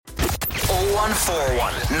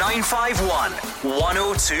0141 951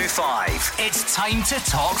 1025. It's time to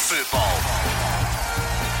talk football.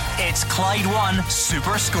 It's Clyde One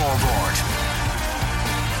Super Scoreboard.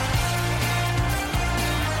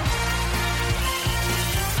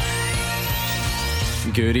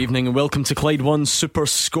 Good evening and welcome to Clyde One Super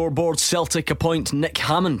Scoreboard. Celtic appoint Nick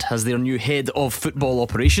Hammond as their new head of football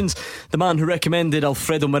operations. The man who recommended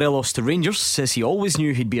Alfredo Morelos to Rangers says he always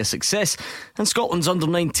knew he'd be a success, and Scotland's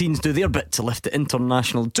under-19s do their bit to lift the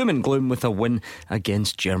international doom and gloom with a win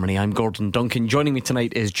against Germany. I'm Gordon Duncan. Joining me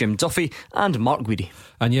tonight is Jim Duffy and Mark Guidi.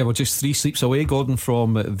 And yeah, we're just 3 sleeps away, Gordon,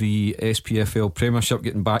 from the SPFL Premiership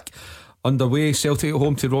getting back underway. Celtic at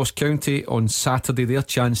home to Ross County on Saturday, their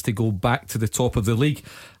chance to go back to the top of the league,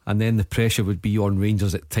 and then the pressure would be on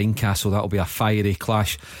Rangers at Tynecastle. That'll be a fiery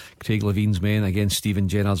clash. Craig Levine's men against Stephen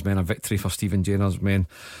Gerrard's men. A victory for Stephen Gerrard's men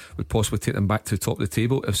would possibly take them back to the top of the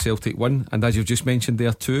table if Celtic win. And as you've just mentioned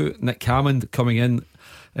there too, Nick Hammond coming in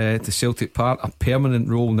to Celtic Park, a permanent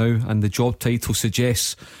role now, and the job title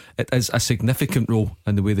suggests it is a significant role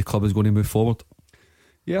in the way the club is going to move forward.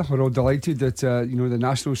 Yeah, we're all delighted that the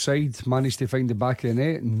national side managed to find the back of the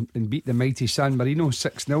net and beat the mighty San Marino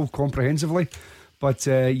 6-0 comprehensively. But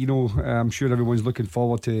I'm sure everyone's looking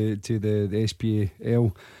forward to the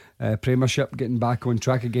SPAL Premiership getting back on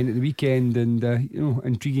track again at the weekend, and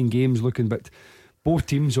intriguing games looking. But both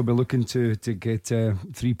teams will be looking to get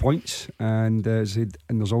 3 points, and there's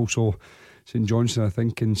also St Johnstone, I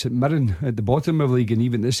think, and St Mirren at the bottom of the league, and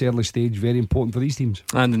even at this early stage, very important for these teams.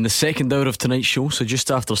 And in the second hour of tonight's show, so just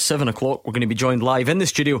after 7 o'clock, we're going to be joined live in the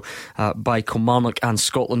studio by Kilmarnock and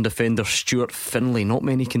Scotland defender Stuart Finlay. Not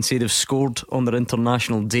many can say they've scored on their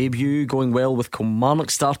international debut. Going well with Kilmarnock,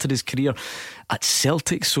 started his career at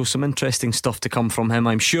Celtic, so some interesting stuff to come from him,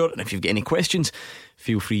 I'm sure. And if you've got any questions,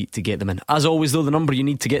 feel free to get them in. As always though, the number you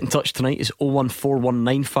need to get in touch tonight is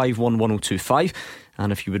 01419511025.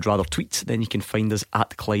 And if you would rather tweet, then you can find us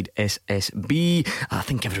at Clyde SSB. I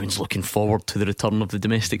think everyone's looking forward to the return of the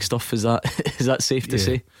domestic stuff. Is that safe to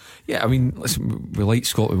say? Yeah, I mean, listen, we like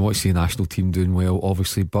Scotland, we want to see the national team doing well,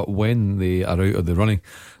 obviously, but when they are out of the running,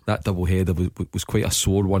 that double header was quite a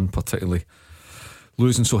sore one, particularly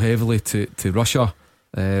losing so heavily to Russia.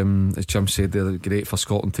 As Jim said, they're great for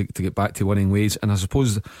Scotland to get back to winning ways. And I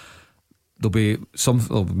suppose there'll be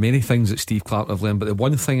many things that Steve Clarke have learned, but the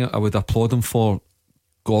one thing I would applaud him for,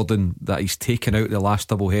 Gordon, that he's taken out the last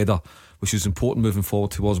double header, which is important moving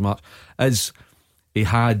forward towards March, is he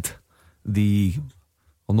had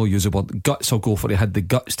I'll not use the word guts, I'll go for it. He had the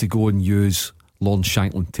guts to go and use Lawrence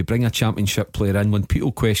Shankland to bring a championship player in. When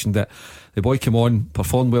people questioned it, the boy came on,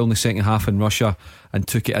 performed well in the second half in Russia, and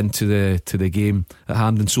took it into the game at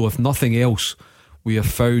Hampden. So if nothing else, we have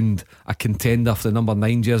found a contender for the number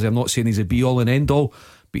 9 jersey. I'm not saying he's a be all and end all,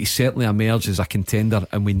 but he certainly emerged as a contender,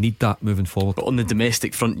 and we need that moving forward. But on the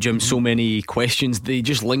domestic front, Jim, so many questions, they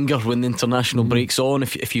just linger when the international breaks on.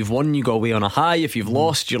 If you've won, you go away on a high. If you've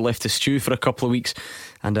lost, you're left to stew for a couple of weeks.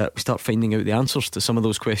 And we start finding out the answers to some of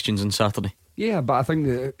those questions on Saturday. Yeah, but I think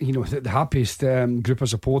that the happiest group of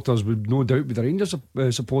supporters would no doubt be the Rangers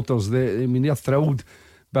supporters. They're thrilled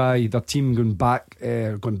by their team going to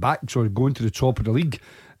the top of the league.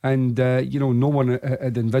 And no one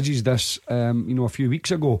had envisaged this a few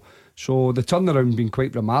weeks ago. So the turnaround been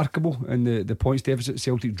quite remarkable, and the points deficit,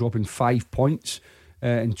 Celtic dropping 5 points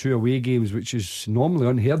in 2 away games, which is normally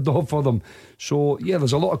unheard of for them. So yeah,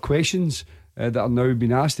 there's a lot of questions that are now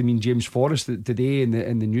being asked. I mean, James Forrest today in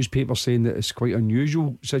the newspaper saying that it's quite an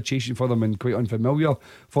unusual situation for them and quite unfamiliar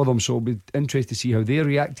for them. So it'll be interesting to see how they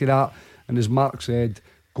react to that. And as Mark said,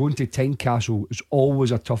 going to Tynecastle is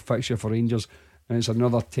always a tough fixture for Rangers, and it's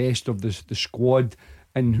another test of the squad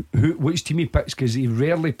and which team he picks, because he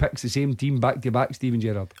rarely picks the same team back to back, Stephen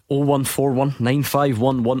Gerrard. 0141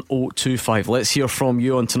 951 1025. Let's hear from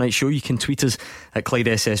you on tonight's show. You can tweet us at Clyde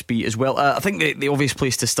SSB as well. I think the obvious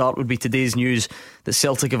place to start would be today's news that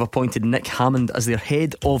Celtic have appointed Nick Hammond as their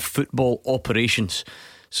head of football operations.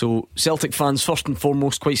 So Celtic fans, first and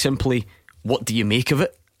foremost, quite simply, what do you make of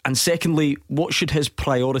it? And secondly, what should his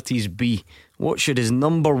priorities be? What should his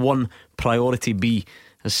number one priority be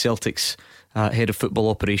as Celtic's head of football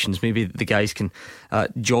operations? Maybe the guys can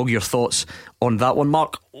jog your thoughts on that one.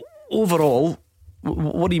 Mark, overall,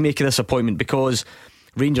 what do you make of this appointment? Because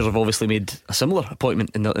Rangers have obviously made a similar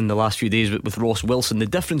appointment in the last few days with Ross Wilson. The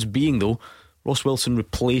difference being, though, Ross Wilson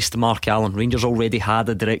replaced Mark Allen. Rangers already had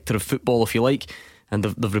a director of football, if you like, and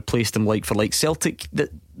they've replaced him like for like. Celtic,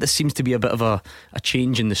 this seems to be a bit of a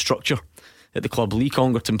change in the structure at the club. Lee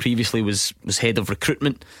Congerton previously was head of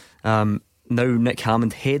recruitment. now Nick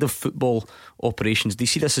Hammond, head of football operations. Do you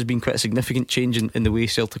see this as being quite a significant change in the way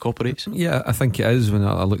Celtic operates? Yeah, I think it is. When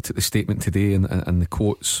I looked at the statement today and the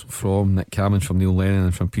quotes from Nick Hammond, from Neil Lennon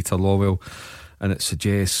and from Peter Lawwell, and it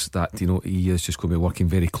suggests that he is just going to be working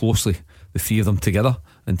very closely, the three of them together,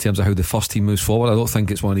 in terms of how the first team moves forward. I don't think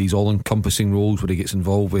it's one of these all-encompassing roles where he gets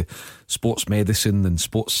involved with sports medicine and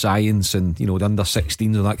sports science and the under 16s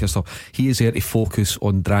and that kind of stuff. He is there to focus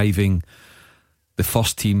on driving the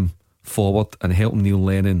first team forward and helping Neil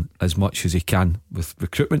Lennon as much as he can with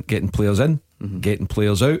recruitment, getting players in, getting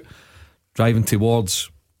players out, driving towards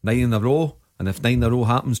 9 in a row, and if 9 in a row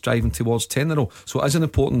happens, driving towards 10 in a row. So it is an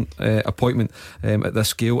important appointment at this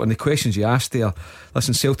scale. And the questions you asked there,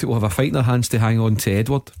 listen, Celtic will have a fight in their hands to hang on to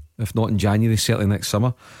Edward, if not in January, certainly next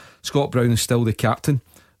summer. Scott Brown is still the captain,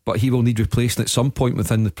 but he will need replacing at some point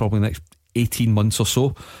within the probably next 18 months or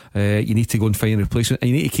so. You need to go and find a replacement,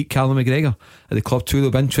 and you need to keep Callum McGregor at the club too.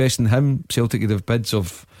 They'll be interested in him. Celtic could have bids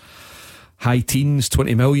of high teens,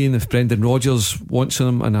 20 million if Brendan Rodgers wants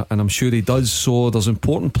him, and I'm sure he does. So there's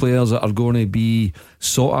important players that are going to be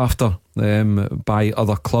sought after by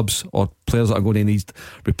other clubs, or players that are going to need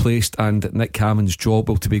replaced, and Nick Hammond's job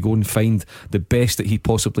will to be going and find the best that he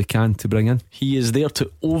possibly can to bring in. He is there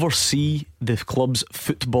to oversee the club's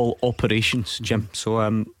football operations, Jim.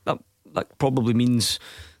 So that probably means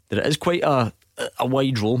that it is quite a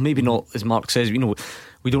wide role. Maybe not, as Mark says,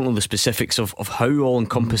 we don't know the specifics of how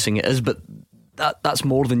all-encompassing it is, but that's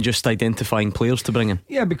more than just identifying players to bring in.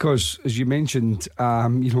 Yeah, because as you mentioned,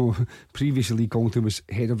 previously Lee Collington was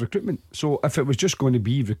head of recruitment. So if it was just going to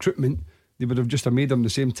be recruitment, they would have just made him the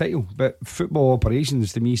same title. But football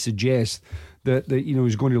operations, to me, suggests that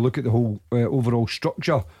he's going to look at the whole overall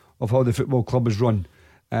structure of how the football club is run,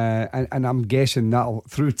 and I'm guessing that'll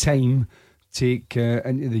through time take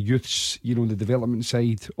into the youths, the development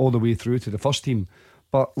side, all the way through to the first team.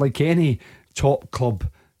 But like any top club,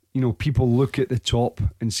 people look at the top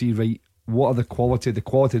and see, right, what are the quality of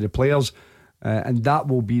the players, and that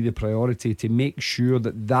will be the priority, to make sure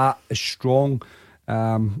that is strong.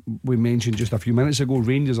 We mentioned just a few minutes ago,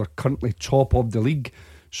 Rangers are currently top of the league,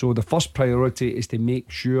 so the first priority is to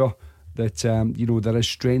make sure that there is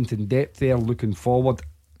strength and depth there looking forward,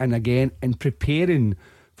 and again in preparing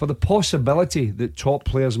for the possibility that top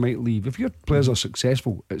players might leave. If your players are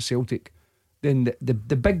successful at Celtic, then the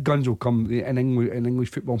big guns will come in English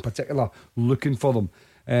football in particular, looking for them,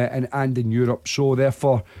 and in Europe. So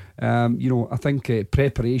therefore, I think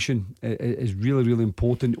preparation is really, really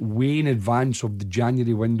important, way in advance of the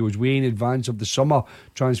January windows, way in advance of the summer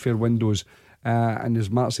transfer windows. And as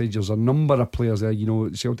Mark said, there's a number of players there.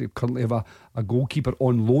 Celtic currently have a goalkeeper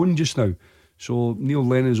on loan just now. So Neil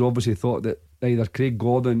Lennon's obviously thought that either Craig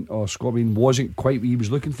Gordon or Scott Bain wasn't quite what he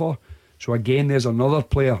was looking for. So again, there's another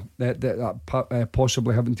player that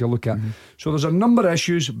possibly having to look at. So there's a number of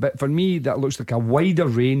issues, but for me that looks like a wider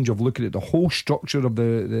range of looking at the whole structure of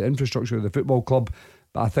the infrastructure of the football club.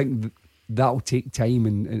 But I think that'll take time,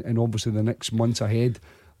 and obviously the next months ahead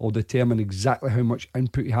will determine exactly how much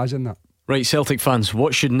input he has in that. Right, Celtic fans,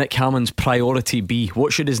 what should Nick Hammond's priority be?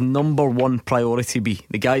 What should his number one priority be?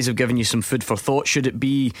 The guys have given you some food for thought. Should it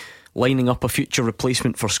be lining up a future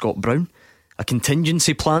replacement for Scott Brown? A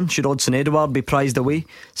contingency plan should Odsonne Edouard be prized away?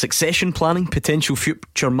 Succession planning, potential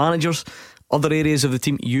future managers, other areas of the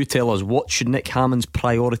team? You tell us, what should Nick Hammond's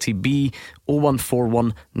priority be?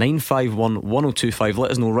 0141 951 1025.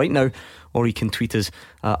 Let us know right now, or you can tweet us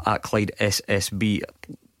at Clyde SSB.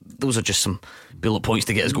 Those are just some bullet points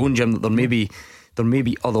to get us going, Jim. There may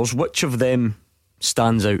be others. Which of them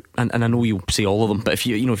stands out? And I know you'll say all of them, but if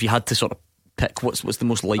you had to sort of pick, what's the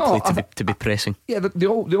most likely to be pressing? Yeah, they're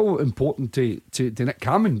all important to Nick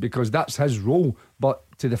Hammond, because that's his role. But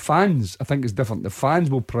to the fans, I think it's different. The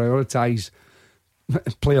fans will prioritise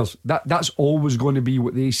players. That's always going to be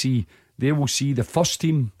what they see. They will see the first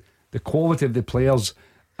team, the quality of the players,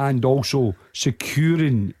 and also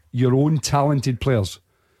securing your own talented players.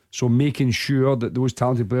 So making sure that those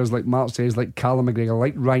talented players, like Mark says, like Callum McGregor,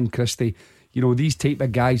 like Ryan Christie, these type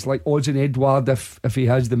of guys, like Odsonne Edouard, if he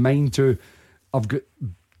has the mind to, have got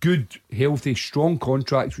good, healthy, strong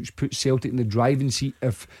contracts which puts Celtic in the driving seat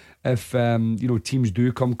if teams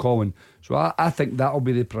do come calling. So I think that'll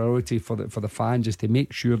be the priority for the fans, is to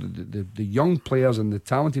make sure that the young players and the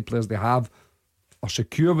talented players they have are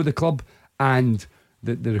secure with the club, and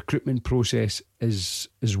that the recruitment process is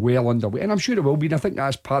well underway, and I'm sure it will be. And I think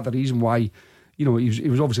that's part of the reason why he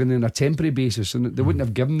was obviously on a temporary basis, and they wouldn't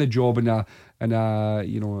have given the job in a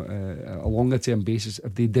longer term basis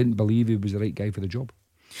if they didn't believe he was the right guy for the job.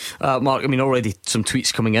 Mark, I mean, already some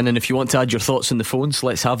tweets coming in, and if you want to add your thoughts on the phones,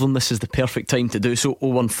 let's have them. This is the perfect time to do so.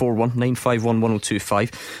 0141 951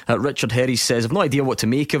 1025. Richard Herries says, I've no idea what to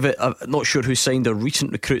make of it. I'm not sure who signed our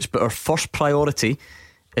recent recruits, but our first priority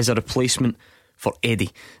is a replacement for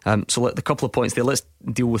Eddie. So a couple of points there. Let's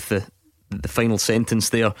deal with the final sentence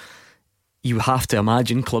there. You have to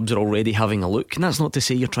imagine clubs are already having a look, and that's not to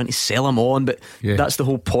say you're trying to sell them on, but that's the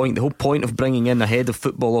whole point. The whole point of bringing in a head of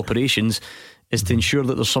football operations is to ensure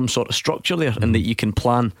that there's some sort of structure there and that you can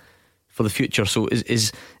plan for the future. So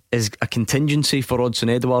is a contingency for Odsonne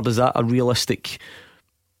Edouard, is that a realistic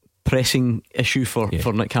pressing issue for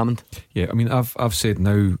Nick Hammond? Yeah, I mean, I've said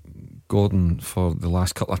now, Gordon, for the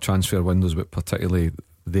last couple of transfer windows, but particularly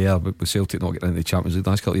there with Celtic not getting into the Champions League the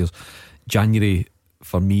last couple of years, January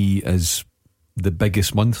for me is the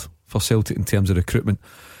biggest month for Celtic in terms of recruitment,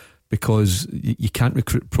 because you can't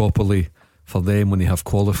recruit properly for them when they have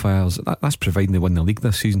qualifiers. That's providing they win the league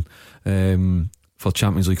this season for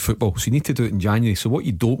Champions League football. So you need to do it in January. So what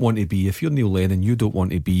you don't want to be, if you're Neil Lennon, you don't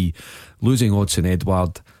want to be losing Odsonne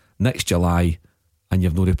Edouard next July and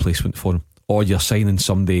you've no replacement for him, or you're signing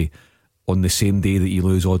somebody on the same day that you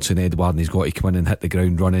lose Odsonne Edouard and he's got to come in and hit the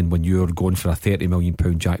ground running when you're going for a £30 million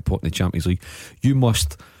jackpot in the Champions League. You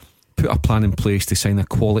must put a plan in place to sign a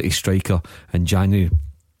quality striker in January.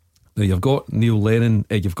 Now you've got Neil Lennon,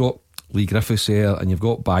 you've got Lee Griffiths there, and you've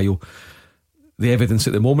got Bayo. The evidence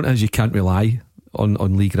at the moment is you can't rely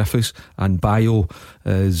on Lee Griffiths, and Bayo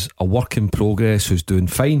is a work in progress who's doing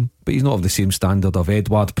fine, but he's not of the same standard of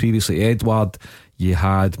Edouard. Previously Edouard, you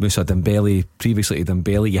had Moussa Dembele. Previously to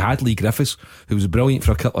Dembele, you had Lee Griffiths, who was brilliant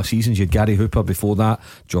for a couple of seasons. You had Gary Hooper before that,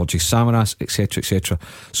 Georges Samaras, etc, etc.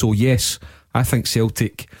 So yes, I think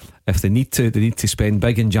Celtic, if they need to spend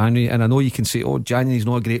big in January. And I know you can say, January's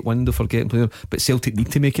not a great window for getting players, but Celtic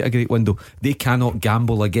need to make it a great window. They cannot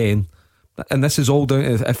gamble again, and this is all down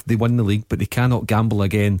to if they win the league, but they cannot gamble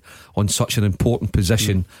again on such an important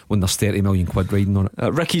position when there's £30 million riding on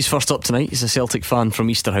it. Ricky's first up tonight. He's a Celtic fan from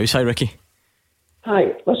Easterhouse. Hi, Ricky.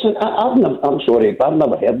 Hi, listen, I'm sorry, but I've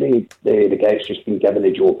never heard the guy that's just been given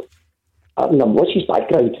the job. What's his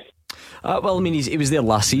background? Well, I mean, he was there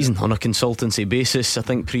last season on a consultancy basis. I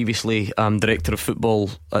think previously director of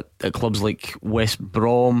football at clubs like West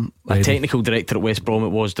Brom, a technical director at West Brom, it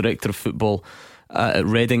was director of football at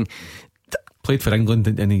Reading. Played for England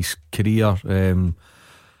in his career. He was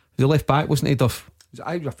a left back, wasn't he, Duff?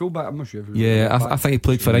 I feel back, I'm not sure. I think he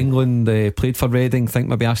played for England, played for Reading. I think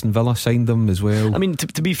maybe Aston Villa signed him as well. I mean,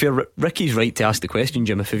 to be fair, Ricky's right to ask the question,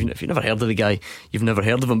 Jim. If you've never heard of the guy, you've never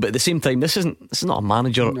heard of him. But at the same time, this is not a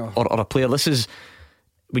manager or a player. This is,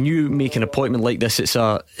 when you make an appointment like this, it's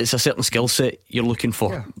a certain skill set you're looking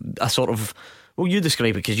for. A sort of, well, you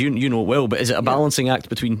describe it because you know it well, but is it a balancing act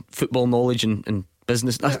between football knowledge and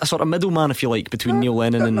business, a sort of middleman, if you like, between Neil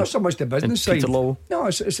Lennon and not so much the business side. Peter Lawwell. No,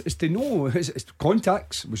 it's to know, it's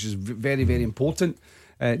contacts, which is very, very important.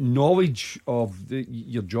 Knowledge of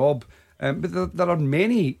your job. But there are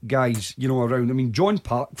many guys, around. I mean, John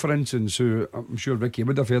Park, for instance, who I'm sure Ricky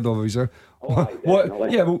would have heard of.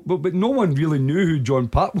 But no one really knew who John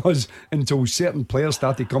Park was until certain players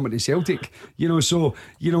started coming to Celtic.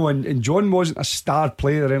 And John wasn't a star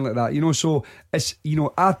player or anything like that. So it's,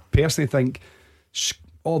 I personally think,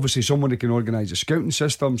 obviously someone that can organise a scouting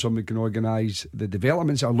system, someone can organise the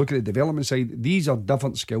developments or look at the development side. These are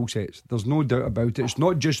different skill sets, there's no doubt about it. It's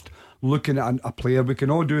not just looking at a player. We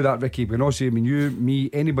can all do that, Ricky. We can all say, you, me,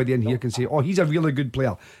 anybody in here can say, he's a really good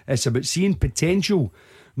player. It's about seeing potential,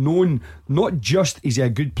 knowing not just is he a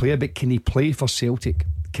good player, but can he play for Celtic?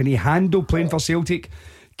 Can he handle playing for Celtic?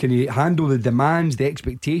 Can he handle the demands, the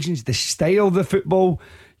expectations, the style of the football,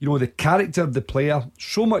 the character of the player?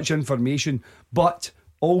 So much information. But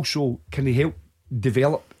also, can he help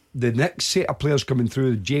develop the next set of players coming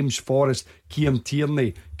through? James Forrest, Kieran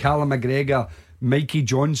Tierney, Callum McGregor, Mikey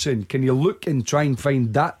Johnson. Can you look and try and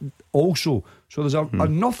find that also? So there's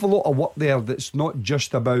an awful lot of work there that's not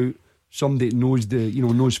just about somebody that knows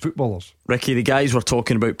knows footballers. Ricky, the guys were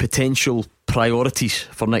talking about potential priorities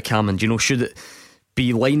for Nick Hammond. Should it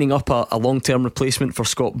be lining up a long-term replacement for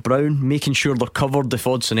Scott Brown, making sure they're covered if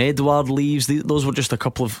Odsonne Edouard leaves? Those were just a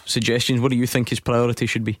couple of suggestions. What do you think his priority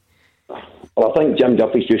should be? Well, I think Jim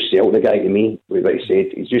Duffy's just sold the guy to me with what he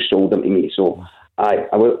said. He's just sold him to me, so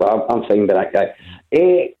I'm fine with that guy.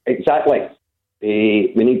 Exactly.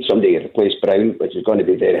 We need somebody to replace Brown, which is going to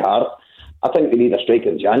be very hard. I think we need a striker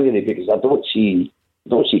in January, because I don't see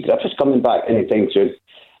Griffiths coming back anytime soon.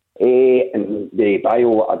 And the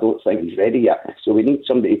Bayo, I don't think he's ready yet. So we need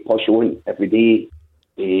somebody to push on. If we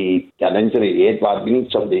get an injury to Edouard, we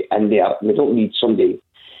need somebody in there. We don't need somebody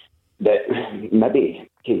that maybe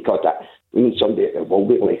can cut it. We need somebody that will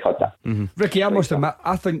be able to cut it. Ricky, I must admit,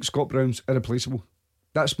 I think Scott Brown's irreplaceable.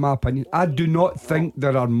 That's my opinion. I do not think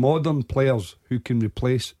there are modern players who can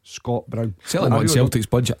replace Scott Brown. Certainly not in Celtic's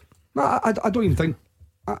budget. No, I don't even think.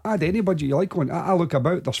 I had any budget you like one. I look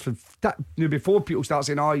about. Before people start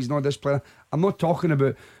saying, "Oh, he's not this player," I'm not talking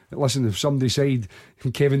about. Listen, if somebody said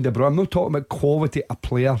Kevin De Bruyne, I'm not talking about quality of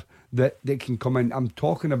player that can come in. I'm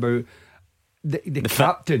talking about the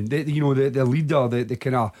captain, the leader, the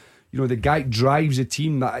kind of, the guy drives the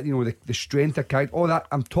team. That the strength of character, all that.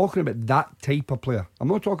 I'm talking about that type of player. I'm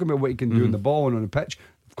not talking about what he can do on the ball and on the pitch.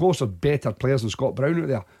 Of course, there's better players than Scott Brown out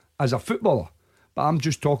there as a footballer. But I'm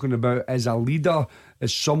just talking about as a leader,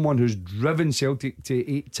 as someone who's driven Celtic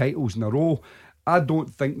to 8 titles in a row. I don't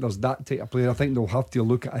think there's that type of player. I think they'll have to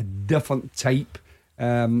look at a different type.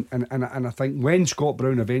 And I think when Scott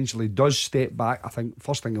Brown eventually does step back, I think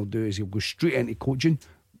first thing he'll do is he'll go straight into coaching,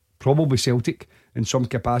 probably Celtic in some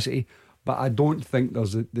capacity. But I don't think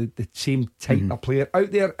there's the same type of player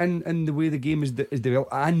out there in the way the game is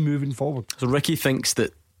developed and moving forward. So Ricky thinks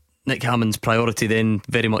that Nick Hammond's priority then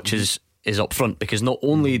very much is up front, because not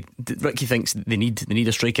only Ricky thinks they need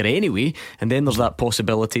a striker anyway, and then there's that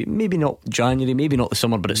possibility, maybe not January, maybe not the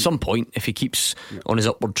summer, but at some point, if he keeps on his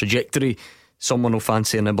upward trajectory, someone will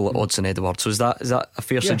fancy a nibble at Odsonne Edouard. So is that a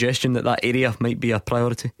fair suggestion that area might be a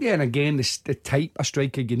priority? Yeah, and again, the type of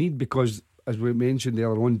striker you need, because as we mentioned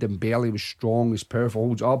earlier on, Dembele was strong, is powerful,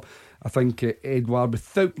 holds up. I think Edouard,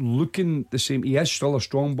 without looking the same, he is still a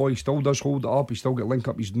strong boy, he still does hold it up, he's still got link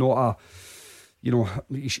up, he's not a,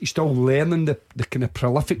 he's still learning the kind of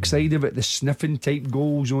prolific side of it, the sniffing type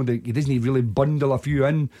goals. He doesn't really bundle a few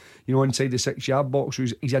in, inside the 6-yard box. So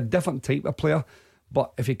he's a different type of player.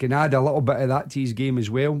 But if he can add a little bit of that to his game as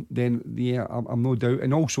well, then I'm no doubt.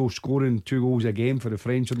 And also scoring 2 goals a game for the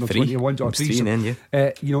French under 21 or 3.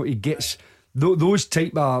 He gets those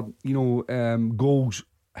type of goals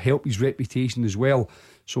help his reputation as well.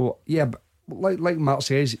 So but like Mark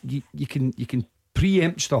says, you can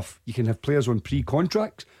preempt stuff. You can have players on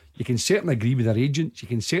pre-contracts. You can certainly agree with their agents. You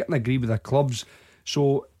can certainly agree with their clubs.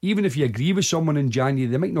 So even if you agree with someone in January,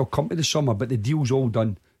 they might not come to the summer, but the deal's all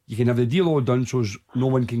done. You can have the deal all done so no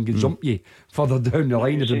one can gazump you further down the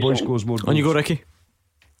line if the boy scores more goals. On you go, Ricky.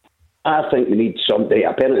 I think we need somebody,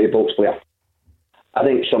 a penalty box player. I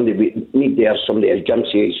think we need somebody, as Jim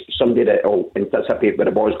says, somebody that will anticipate where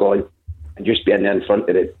the ball's going and just be in there in front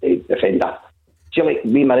of the defender. See, like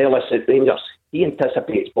Morelos at Rangers, he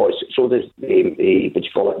anticipates balls. So does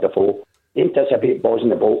Defoe. They anticipate balls in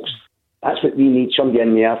the box. That's what we need, somebody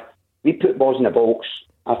in there. We put balls in the box.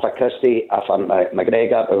 After Christie, after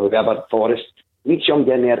McGregor, or whoever, Forrest. We need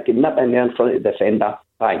somebody in there, can nip in there in front of the defender.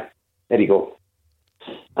 Bang. There you go.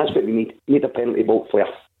 That's what we need. We need a penalty box player.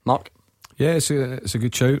 Mark? Yeah, it's a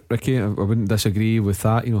good shout, Ricky. I wouldn't disagree with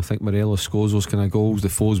that. I think Morelos scores those kind of goals.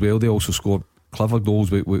 Defoe as well. They also score clever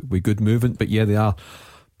goals with good movement. But yeah, they are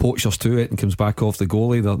poachers to it and comes back off the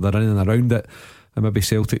goalie. They're in and around it. And maybe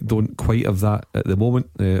Celtic don't quite have that at the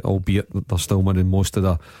moment, albeit they're still winning most of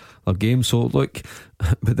their games. So look,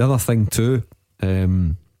 but the other thing too,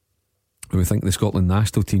 when we think the Scotland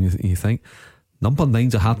national team, you think number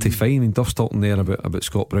 9's are hard to find. I mean, Duff's talking there about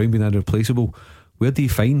Scott Brown being irreplaceable. Where do you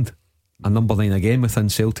find a number 9 again within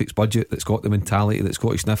Celtic's budget that's got the mentality, that's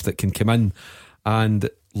got his sniff, that can come in and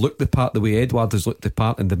look the part the way Edouard has looked the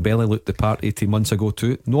part and Dembele looked the part 18 months ago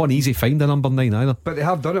too? Not an easy find a number 9 either. But they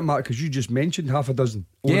have done it, Mark, because you just mentioned half a dozen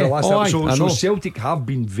over the last episode. So Celtic have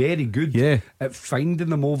been very good at finding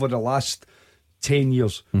them over the last 10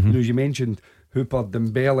 years. As you mentioned, Hooper,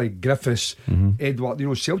 Dembele, Griffiths, Edouard.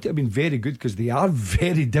 Celtic have been very good because they are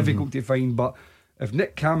very difficult to find. But if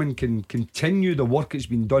Nick Hammond can continue the work that's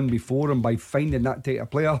been done before him by finding that type of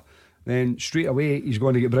player, then straight away he's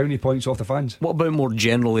going to get brownie points off the fans. What about more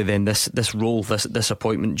generally then, this role, this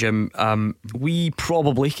appointment, Jim? We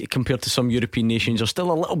probably, compared to some European nations, are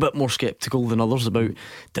still a little bit more sceptical than others about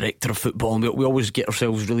director of football, and we always get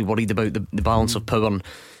ourselves really worried about the balance of power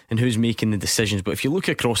and who's making the decisions. But if you look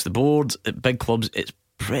across the board at big clubs, it's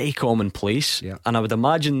pretty commonplace, and I would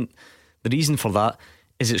imagine the reason for that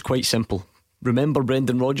is it's quite simple. Remember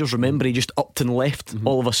Brendan Rodgers? Remember he just upped and left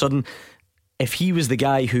all of a sudden? If he was the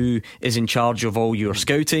guy who is in charge of all your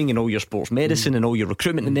scouting and all your sports medicine and all your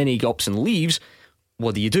recruitment, and then he ups and leaves,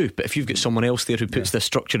 what do you do? But if you've got someone else there who puts this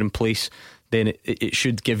structure in place, then it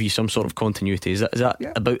should give you some sort of continuity. Is that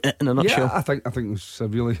about it in a nutshell? Yeah, I think it's a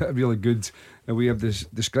really good way of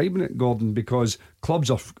describing it, Gordon, because clubs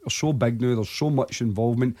are so big now, there's so much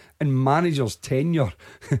involvement, and managers' tenure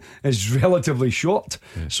is relatively short.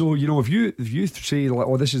 So if you say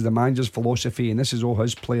like, this is the manager's philosophy and this is all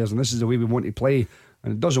his players and this is the way we want to play,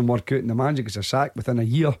 and it doesn't work out and the manager gets a sack within a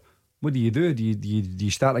year, what do? Do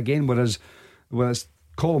you start again? Whereas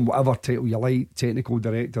call him whatever title you like, technical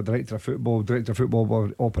director, director of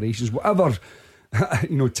football operations, whatever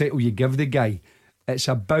title you give the guy, it's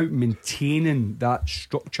about maintaining that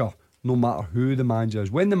structure no matter who the manager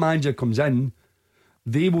is. When the manager comes in,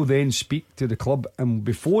 they will then speak to the club, and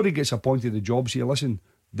before he gets appointed the job, say, listen,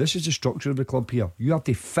 this is the structure of the club here. You have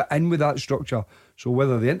to fit in with that structure. So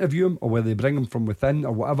whether they interview him or whether they bring him from within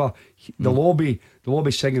or whatever, they'll all be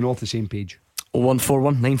singing off the same page.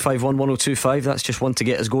 0141 951 1025. That's just one to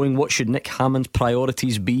get us going. What should Nick Hammond's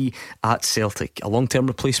priorities be at Celtic? A long-term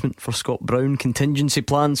replacement for Scott Brown, contingency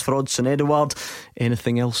plans for Odsonne Edouard,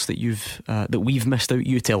 anything else that we've missed out?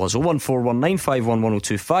 You tell us. 0141 951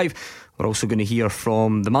 1025. We're also going to hear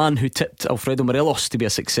from the man who tipped Alfredo Morelos to be a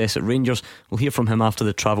success at Rangers. We'll hear from him after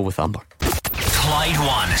the travel with Amber. Clyde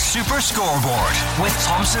One Super Scoreboard with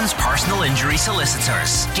Thompson's personal injury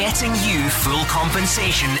solicitors. Getting you full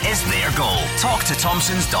compensation is their goal. Talk to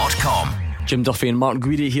Thompsons.com. Jim Duffy and Mark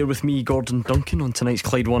Guidi here with me, Gordon Duncan, on tonight's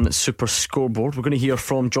Clyde One Super Scoreboard. We're going to hear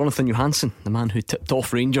from Jonathan Johansson, the man who tipped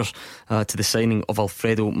off Rangers to the signing of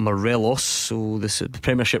Alfredo Morelos. So the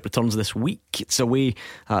Premiership returns this week. It's away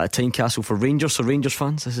at Tynecastle for Rangers. So Rangers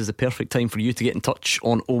fans, this is the perfect time for you to get in touch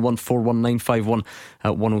on 0141951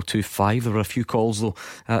 1025. There were a few calls though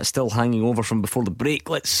still hanging over from before the break.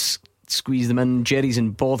 Let's squeeze them in. Jerry's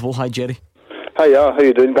in Bothwell. Hi Jerry. Hiya, how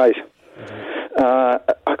you doing guys?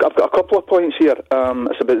 I've got a couple of points here.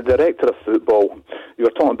 It's about the director of football. You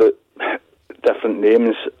were talking about different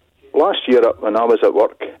names. Last year when I was at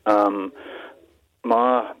work,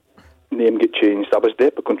 my name got changed. I was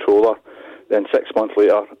deputy controller. Then 6 months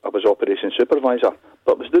later I was operations supervisor,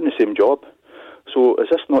 but I was doing the same job. So is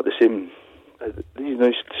this not the same?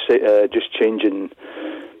 Just changing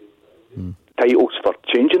titles for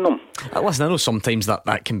changing them. Listen, I know sometimes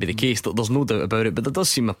that can be the case. There's no doubt about it, but there does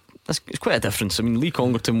seem it's quite a difference. I mean, Lee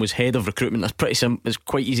Congerton was head of recruitment. That's pretty simple. It's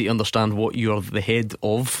quite easy to understand what you're the head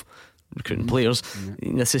of, recruiting players.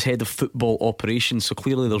 This is head of football operations, so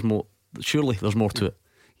clearly there's more. Surely there's more to it.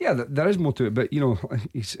 Yeah, there is more to it, but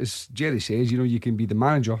as Jerry says, you can be the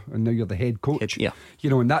manager and now you're the head coach. Yeah.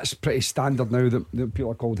 And that's pretty standard now that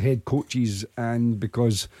people are called head coaches, and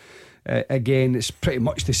because again, it's pretty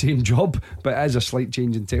much the same job, but it is a slight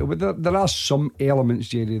change in title. But there are some elements,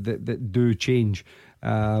 Jerry, that do change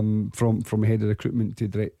from head of recruitment to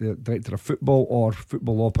director of football or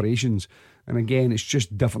football operations. And again, it's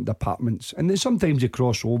just different departments, and then sometimes you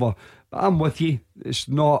cross over. But I'm with you. It's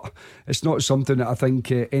not something that I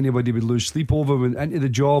think anybody would lose sleep over when into the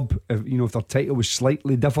job if their title was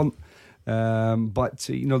slightly different. But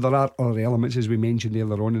there are other elements, as we mentioned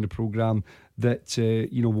earlier on in the programme, that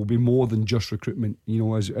will be more than just recruitment.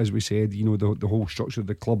 As we said, the whole structure of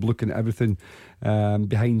the club, looking at everything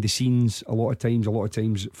behind the scenes. A lot of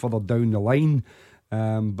times further down the line.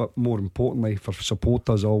 But more importantly for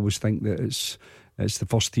supporters, I always think that it's the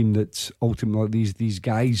first team that ultimately these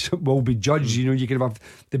guys will be judged. You can have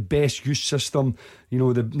the best youth system,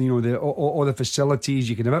 all the facilities.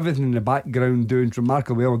 You can have everything in the background doing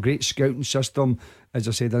remarkably well. A great scouting system, as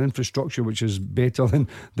I said, an infrastructure which is better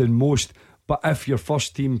than most. But if your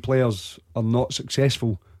first team players are not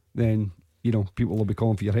successful, then people will be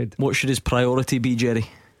calling for your head. What should his priority be, Jerry?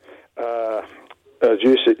 As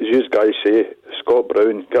you guys say, Scott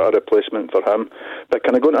Brown, get a replacement for him. But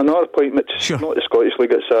can I go on another point, which sure. Not the Scottish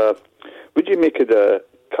League? It's would you make it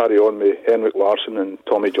carry on with Henrik Larsson and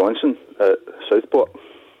Tommy Johnson at Southport?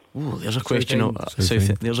 Oh, there's a question.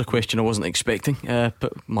 There's a question I wasn't expecting.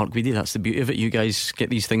 But Mark Guidi, that's the beauty of it. You guys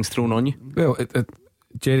get these things thrown on you. Well,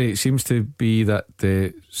 Jerry, it seems to be that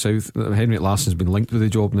Henrik Larsson's been linked with the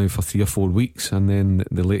job now for 3 or 4 weeks, and then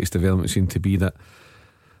the latest development seemed to be that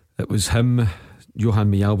it was him,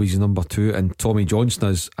 Johan Miyalbi's number 2, and Tommy Johnson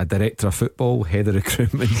as a director of football, head of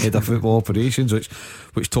recruitment, head of football operations,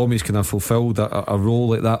 which Tommy's kind of fulfilled a role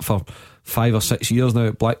like that for 5 or 6 years now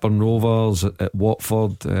at Blackburn Rovers, at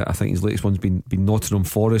Watford. I think his latest one's been Nottingham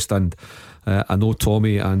Forest, and I know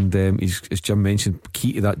Tommy, and as Jim mentioned,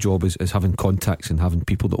 key to that job is having contacts and having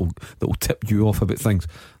people that will tip you off about things,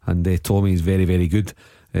 and Tommy is very, very good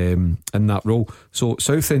in that role. So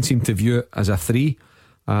Southend seem to view it as a 3,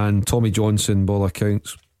 and Tommy Johnson, by all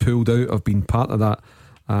accounts, pulled out of being part of that.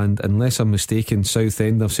 And unless I'm mistaken,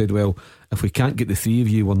 Southend have said, well, if we can't get the 3 of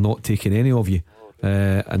you, we're not taking any of you.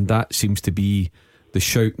 And that seems to be the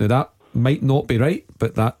shout. Now that might not be right,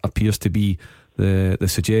 but that appears to be the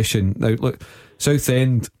suggestion. Now look,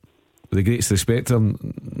 Southend, with the greatest respect to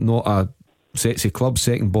them, not a sexy club,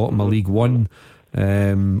 second bottom of League One.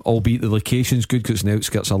 Albeit the location's good because it's in the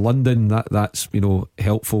outskirts of London. That's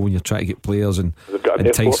helpful when you're trying to get players and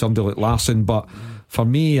entice somebody like Larsson. But for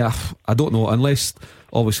me, I don't know, unless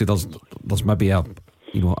obviously there's maybe a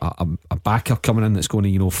backer coming in that's going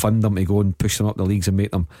to fund them to go and push them up the leagues and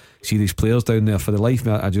make them see these players down there. For the life of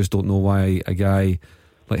me, I just don't know why a guy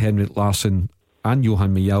like Henrik Larsson and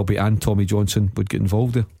Johan Mjällby and Tommy Johnson would get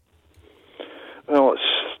involved there. Well,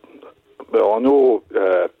 I know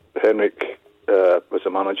Henrik was a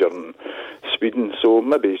manager in Sweden, so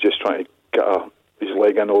maybe he's just trying to get his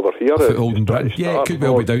leg in over here. Foothold in Britain. Yeah, it could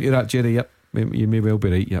well be down to that, Jerry. Yep, you may well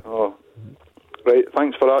be right. Yep. Oh. Right,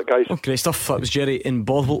 thanks for that, guys. Great stuff. That was Jerry in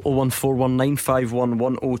Bothwell.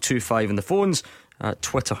 01419511025 in the phones.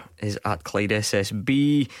 Twitter is at Clyde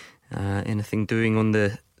SSB. Anything doing on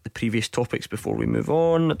the previous topics before we move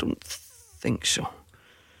on? I don't think so.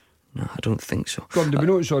 No, I don't think so. Gordon, do we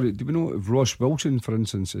know if Ross Wilson, for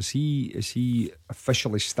instance, is he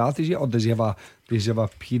officially started yet, or does he have a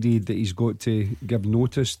period that he's got to give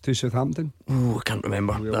notice to Southampton? Oh, I can't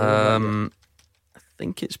remember. I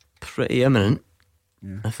think it's pretty imminent.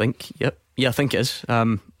 Yeah. I think, yep. Yeah, I think it is.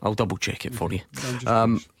 I'll double check it for you.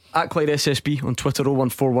 At Clyde SSB on Twitter,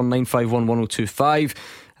 01419511025.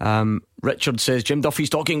 Richard says Jim Duffy's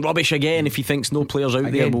talking rubbish again if he thinks no players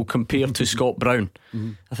out there will compare to Scott Brown.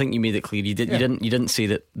 I think you made it clear. You didn't say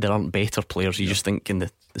that there aren't better players. You just think in the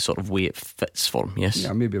sort of way it fits for him. Yes.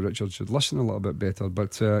 Yeah, maybe Richard should listen a little bit better.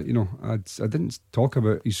 But I didn't talk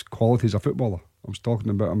about his quality as a footballer. I was talking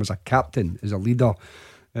about him as a captain, as a leader,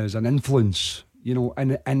 as an influence.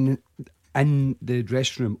 In the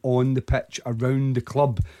dressing room, on the pitch, around the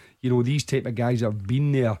club. These type of guys have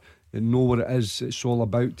been there and know what it is. It's all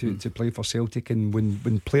about to play for Celtic. And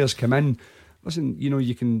when players come in, listen,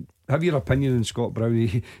 you can have your opinion on Scott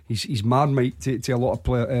Brown. He's Marmite to a lot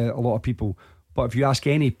of people. But if you ask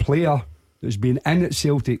any player that's been in at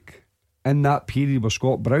Celtic in that period where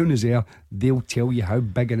Scott Brown is there, they'll tell you how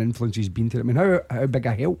big an influence he's been to them. I mean, how big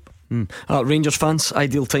a help. Rangers fans,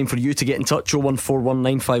 ideal time for you to get in touch.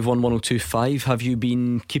 01419511025. Have you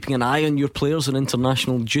been keeping an eye on your players on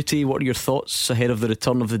international duty? What are your thoughts ahead of the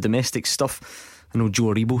return of the domestic stuff? I know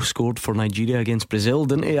Joe Aribo scored for Nigeria against Brazil,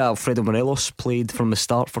 didn't he? Alfredo Morelos played from the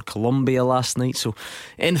start for Colombia last night. So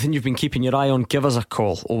anything you've been keeping your eye on, give us a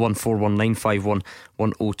call.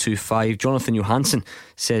 01419511025. Jonathan Johansson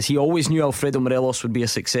says he always knew Alfredo Morelos would be a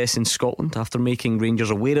success in Scotland after making Rangers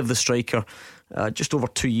aware of the striker just over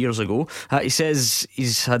 2 years ago. He says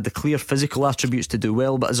he's had the clear physical attributes to do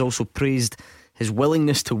well, but has also praised his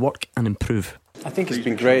willingness to work and improve. I think it's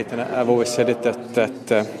been great, and I've always said it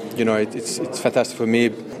that it's fantastic for me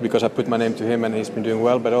because I put my name to him and he's been doing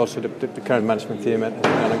well, but also the current management team has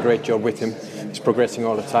done a great job with him. He's progressing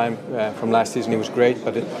all the time. From last season he was great,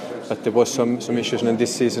 but there was some issues, and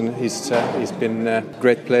this season he's been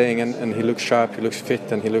great playing, and he looks sharp, he looks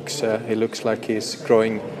fit, and he looks like he's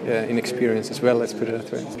growing in experience as well. Let's put it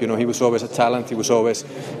that way. He was always a talent. He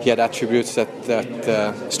had attributes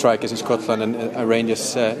that strikers in Scotland and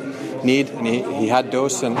Rangers need, and he had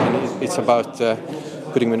those, and it's about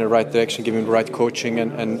putting him in the right direction, giving him the right coaching,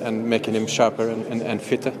 and making him sharper and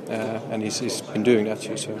fitter, and he's been doing that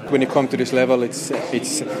too. So when you come to this level, it's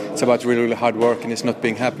about really, really hard work, and it's not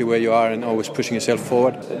being happy where you are and always pushing yourself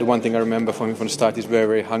forward. The one thing I remember from him from the start is very,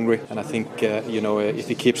 very hungry, and I think if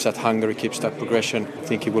he keeps that hunger, he keeps that progression, I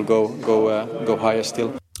think he will go higher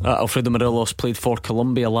still. Alfredo Morelos played for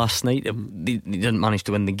Colombia last night. They didn't manage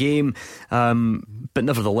to win the game, but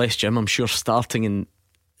nevertheless, Jim, I'm sure starting in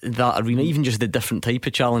that arena, even just the different type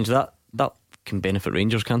of challenge, that can benefit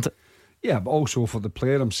Rangers, can't it? Yeah, but also for the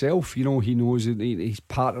player himself. He knows that he's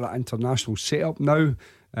part of that international setup now.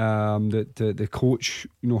 That the coach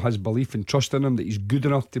has belief and trust in him, that he's good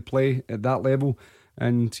enough to play at that level.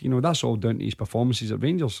 And that's all down to his performances at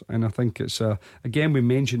Rangers. And I think it's again, we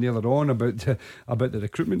mentioned earlier on about the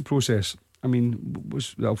recruitment process. I mean,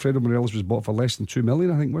 Alfredo Morelos was bought for less than 2 million,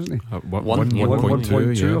 I think, wasn't he?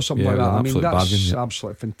 1.2 or something like that. I mean, that's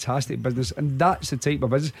absolutely fantastic business, and that's the type of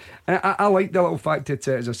business. And I like the little fact that,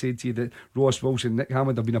 as I said to you, that Ross Wilson and Nick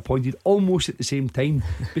Hammond have been appointed almost at the same time,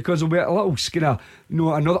 because there'll be a little skinner,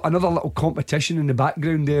 another little competition in the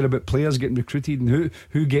background there about players getting recruited and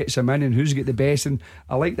who gets them in and who's got the best. And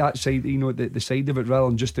I like that side, the side of it, rather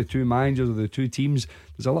than just the two managers or the two teams.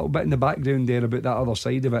 There's a little bit in the background there about that other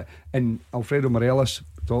side of it. And Alfredo Morelos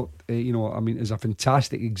is a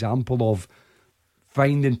fantastic example of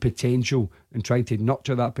finding potential and trying to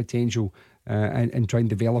nurture that potential and trying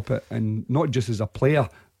to develop it, and not just as a player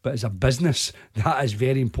but as a business. That is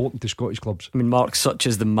very important to Scottish clubs. I mean, Mark, such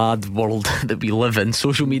is the mad world that we live in.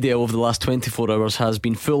 Social media over the last 24 hours has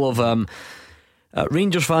been full of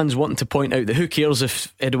Rangers fans wanting to point out that who cares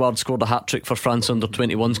if Edouard scored a hat-trick for France under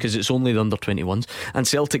 21s because it's only the under 21s, and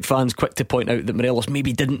Celtic fans quick to point out that Morelos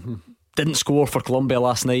maybe didn't score for Colombia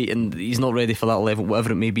last night and he's not ready for that level,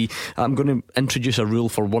 whatever it may be. I'm going to introduce a rule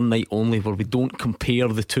for one night only where we don't compare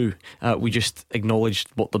the two. We just acknowledge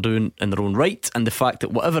what they're doing in their own right and the fact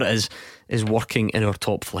that whatever it is working in our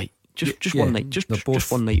top flight. Just one night, just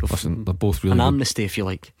one night of they're both really an good, amnesty, if you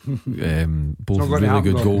like. both really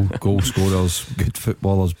good goal scorers, good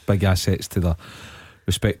footballers, big assets to their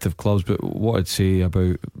respective clubs. But what I'd say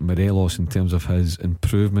about Morelos in terms of his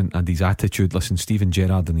improvement and his attitude, listen, Steven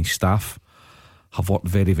Gerrard and his staff have worked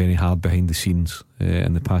very, very hard behind the scenes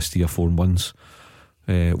in the past 3 or 4 months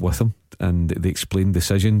with him, and they explain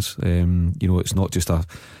decisions. It's not just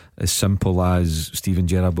as simple as Steven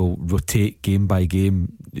Gerrard will rotate game by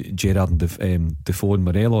game Gerrard and Defoe and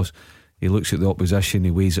Morelos. He looks at the opposition,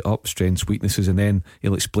 he weighs it up, strengths, weaknesses, and then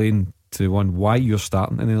he'll explain to one why you're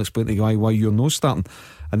starting, and then he'll explain to the guy why you're not starting.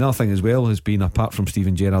 Another thing as well has been, apart from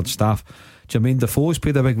Steven Gerrard's staff, Jermaine Defoe has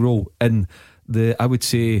played a big role in the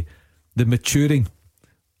maturing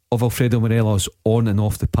of Alfredo Morelos on and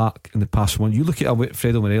off the park in the past one. You look at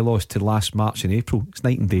Alfredo Morelos to last March and April, it's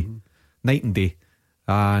night and day. Night and day.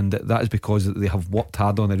 And that is because they have worked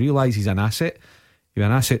hard on it. They realise he's an asset. You're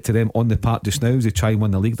an asset to them on the park just now as they try and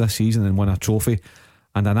win the league this season and win a trophy,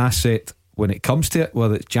 and an asset when it comes to it,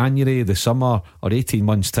 whether it's January, the summer, or 18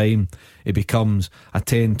 months time, it becomes a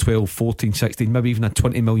 10, 12, 14, 16, maybe even a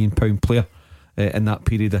 £20 million player in that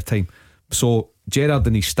period of time. So Gerrard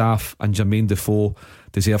and his staff and Jermaine Defoe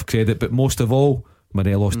deserve credit, but most of all,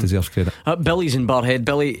 Morelos deserves credit. Billy's in Barhead.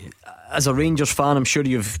 Billy, as a Rangers fan, I'm sure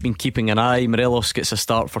you've been keeping an eye. Morelos gets a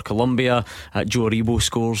start for Colombia, Joe Aribo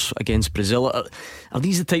scores against Brazil. Are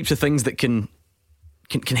these the types of things that can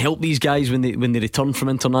help these guys when they return from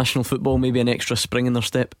international football? Maybe an extra spring in their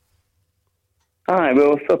step? Aye,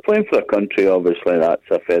 well, if they're playing for a country, obviously that's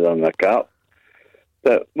a feather in their cap.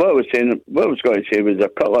 But what I was going to say was a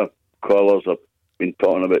couple of callers have been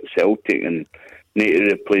talking about Celtic and need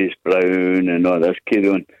to replace Brown and all this carry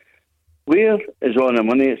on. Where is all the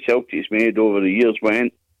money that Celtic's made over the years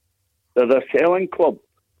went? They're a selling club,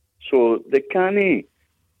 so they can't.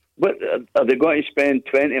 What are they going to spend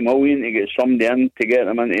 20 million to get somebody in to get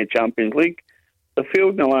them into the Champions League? They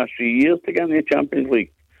failed in the last 3 years to get into the Champions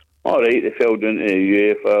League. All right, they failed into the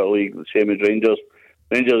UEFA League, the same as Rangers.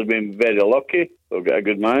 Rangers have been very lucky. They've got a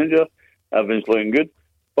good manager. Everything's looking good.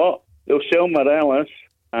 But they'll sell Morelos,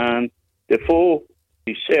 and Defoe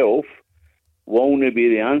himself won't be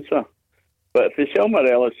the answer. But if they sell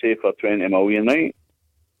Morelos, say, for 20 million, right,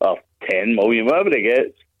 or 10 million, whatever they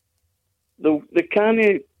get, they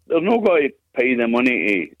can't. They're not going to pay the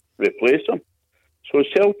money to replace them. So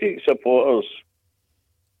Celtic supporters,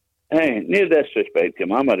 hey, no disrespect to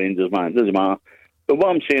him, I'm a Rangers man, it doesn't matter. But what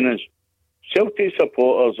I'm saying is, Celtic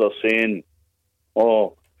supporters are saying,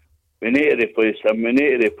 oh, we need to replace him, we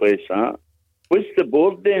need to replace that. What's the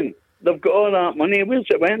board doing? They've got all that money, where's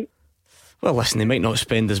it went? Well, listen, they might not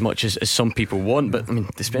spend as much as some people want, but I mean,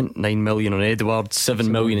 they spent 9 million on Edouard,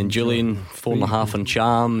 7 million in Julian, 4.5 on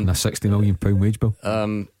Cham, and a £60 million wage bill.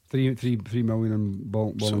 3 million in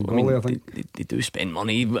Bolingoli, I think. They do spend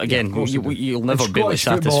money. Again, you'll never be able to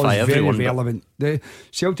satisfy everyone. Very relevant. The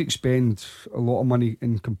Celtic spend a lot of money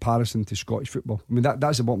in comparison to Scottish football. I mean,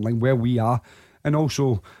 that's the bottom line where we are, and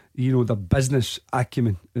also, you know, the business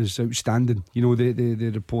acumen is outstanding. You know, they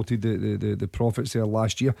reported the profits there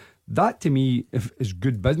last year. That to me is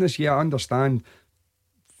good business. Yeah, I understand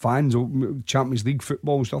fans of Champions League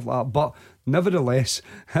football and stuff like that, but nevertheless,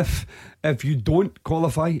 if you don't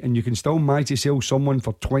qualify and you can still manage to sell someone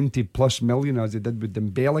for 20 plus million, as they did with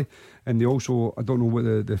Dembele, and they also, I don't know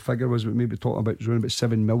what the figure was, but maybe talking about around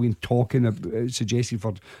 7 million, suggested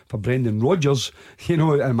for Brendan Rodgers, you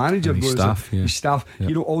know, a manager, his staff, yep.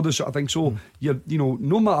 You know, all this sort of thing. So you know,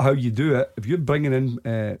 no matter how you do it, if you're bringing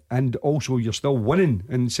in and also you're still winning,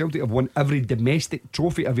 and Celtic have won every domestic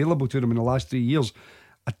trophy available to them in the last 3 years,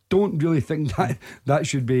 I don't really think that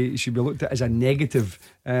should be looked at as a negative.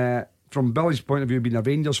 From Billy's point of view, being a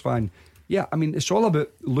Rangers fan, yeah, I mean, it's all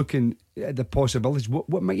about looking at the possibilities.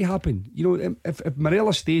 What might happen? You know, if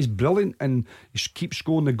Morelos stays brilliant and keeps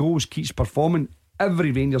scoring the goals, keeps performing,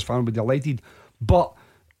 every Rangers fan would be delighted. But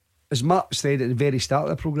as Mark said at the very start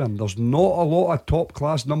of the programme, there's not a lot of top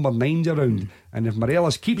class number 9s around, and if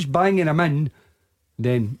Morelos keeps banging them in,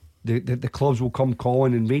 then the clubs will come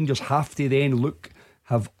calling, and Rangers have to then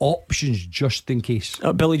have options just in case.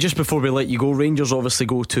 Billy, just before we let you go, Rangers obviously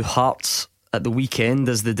go to Hearts at the weekend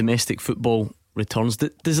as the domestic football returns.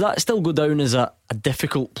 Does that still go down as a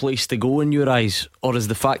difficult place to go in your eyes, or is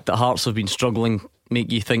the fact that Hearts have been struggling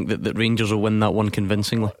make you think that Rangers will win that one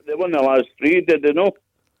convincingly? They won the last 3, did they not?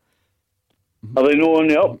 Are they not on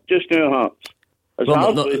the up just now, Hearts? It's Well,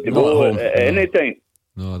 hard not place to at go home. at any time.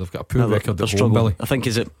 No, they've got a poor record they're at home, struggling. Billy. I think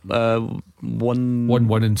is it 1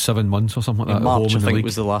 1 in 7 months or something like that. in March, at home I in the think league.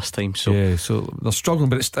 was the last time. So Yeah, so they're struggling,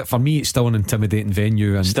 but for me, it's still an intimidating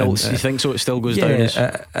venue. And still, and, you think so? It still goes yeah, down.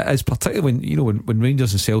 it is, particularly when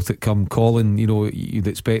Rangers and Celtic come calling. You'd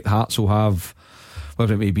expect Hearts will have,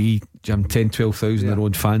 whatever it may be, Jim, 10, 12,000 their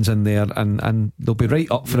own fans in there, and they'll be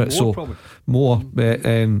right up for it. So probably. more,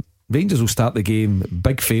 Rangers will start the game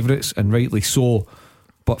big favourites, and rightly so.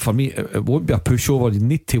 But for me, it won't be a pushover. You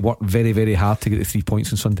need to work very, very hard to get the 3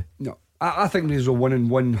 points on Sunday. No, I think Rangers will win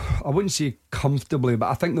and win. I wouldn't say comfortably, but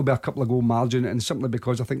I think there'll be a couple of goal margin, and simply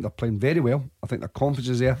because I think they're playing very well. I think their confidence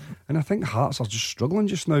is there, and I think Hearts are just struggling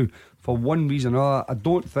just now for one reason or another. I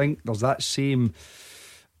don't think there's that same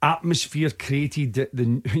atmosphere created with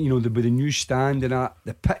the new stand and that.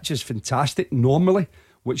 The pitch is fantastic normally,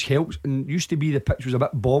 which helps, and used to be the pitch was a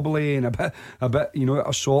bit bobbly and a bit out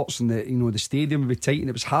of sorts, and the stadium would be tight, and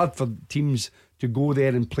it was hard for teams to go there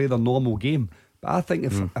and play their normal game. But I think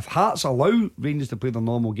if Hearts allow Rangers to play their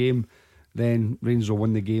normal game, then Rangers will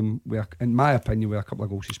win the game in my opinion, with a couple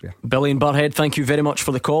of goals to spare. Billy in Barrhead, thank you very much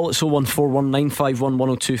for the call. It's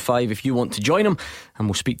 01419511025 if you want to join him, and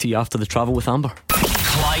we'll speak to you after the travel with Amber.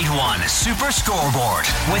 Clyde One Super Scoreboard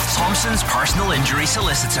with Thompson's personal injury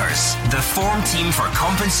solicitors. The form team for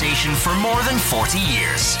compensation for more than 40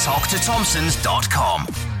 years. Talk to Thompsons.com.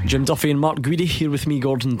 Jim Duffy and Mark Guidi here with me,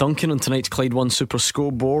 Gordon Duncan, on tonight's Clyde One Super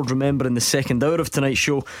Scoreboard. Remember, in the second hour of tonight's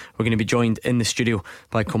show, we're going to be joined in the studio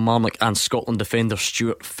by Kilmarnock and Scotland defender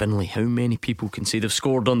Stuart Finlay. How many people can say they've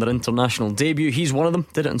scored on their international debut? He's one of them,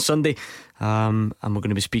 did it on Sunday. And we're going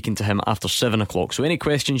to be speaking to him after 7 o'clock. So any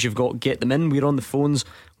questions you've got, get them in. We're on the phones.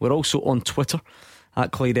 We're also on Twitter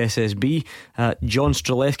at Clyde SSB. John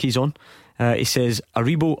Strelewski's on. He says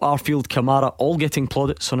Aribo, Arfield, Kamara all getting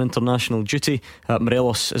plaudits on international duty.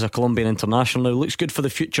 Morelos is a Colombian international now. Looks good for the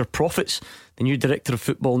future profits. The new director of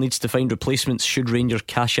football needs to find replacements should Rangers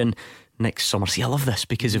cash in next summer. See, I love this,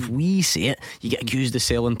 because if we say it, you get accused of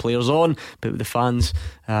selling players on, but the fans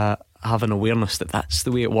have an awareness that that's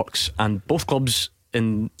the way it works. And both clubs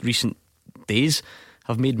in recent days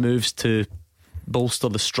have made moves to bolster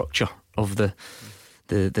the structure of the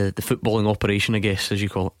footballing operation, I guess, as you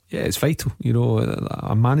call it. Yeah, it's vital.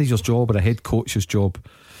 A manager's job or a head coach's job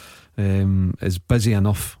is busy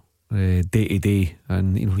enough day to day,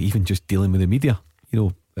 and even just dealing with the media.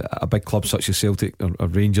 A big club such as Celtic or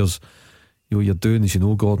Rangers, you're doing, as you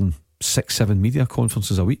know, Gordon, 6-7 media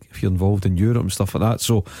conferences a week if you're involved in Europe and stuff like that.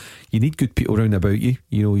 So you need good people around about you.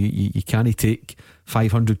 You can't take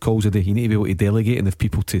 500 calls a day. You need to be able to delegate and have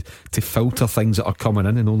people to filter things that are coming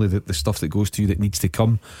in, and only the stuff that goes to you that needs to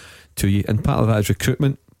come to you. And part of that is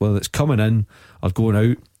recruitment, whether it's coming in or going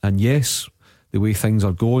out. And yes, the way things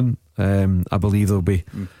are going, I believe there'll be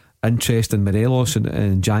interest in Morelos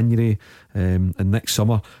in January and next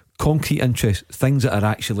summer. Concrete interest, things that are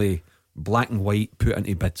actually black and white put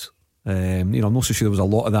into bids. I'm not so sure there was a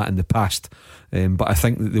lot of that in the past, but I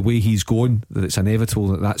think that the way he's going, that it's inevitable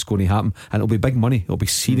that that's going to happen, and it'll be big money, it'll be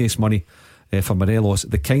serious money for Morelos,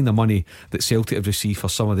 the kind of money that Celtic have received for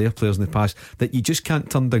some of their players in the past that you just can't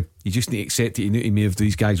turn down. You just need to accept it. You need to move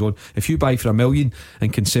these guys on. If you buy for $1 million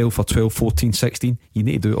and can sell for 12, 14, 16, you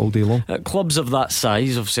need to do it all day long. Clubs of that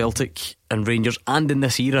size, of Celtic and Rangers, and in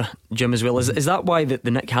this era, Jim, as well, is that why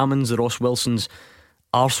the Nick Hammonds, the Ross Wilsons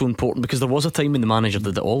are so important? Because there was a time when the manager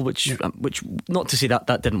did it all, which not to say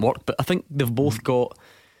that didn't work, but I think they've both got,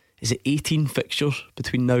 is it 18 fixtures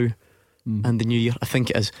between now and the new year? I think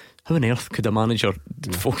it is. How on earth could a manager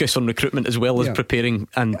focus on recruitment as well as preparing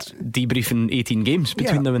and debriefing 18 games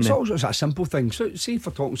between now and then? It's a simple thing. So say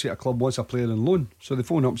for talking to a club wants a player on loan, so they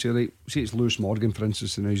phone up and say, right, say it's Lewis Morgan for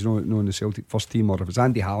instance, and he's not in the Celtic first team, or if it's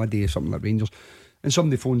Andy Halliday or something like Rangers, and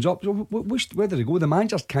somebody phones up, so where do they go? The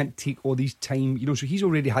managers can't take all these time, so he's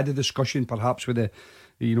already had a discussion perhaps with the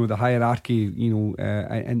hierarchy,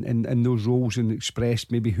 in those roles, and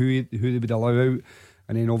expressed maybe who they would allow out.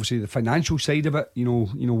 And then obviously the financial side of it,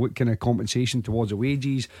 what kind of compensation towards the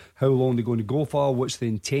wages, how long they're going to go for, what's the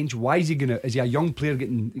intention, why is he a young player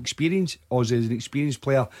getting experience, or is he an experienced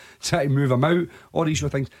player trying to move him out, all these sort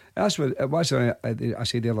of things. That's what I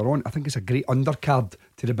said earlier on. I think it's a great undercard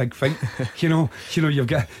to the big fight. You've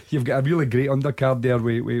got a really great undercard there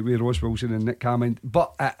with Ross Wilson and Nick Hammond,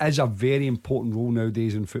 but it is a very important role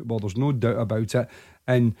nowadays in football, there's no doubt about it.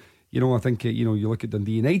 And I think you look at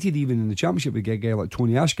Dundee United, even in the Championship, we get a guy like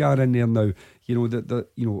Tony Ashgar in there now.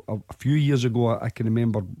 A few years ago, I can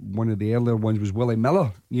remember one of the earlier ones was Willie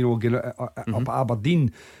Miller. Up at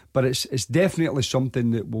Aberdeen, but it's definitely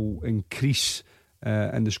something that will increase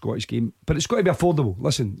in the Scottish game. But it's got to be affordable.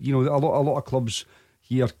 Listen, a lot of clubs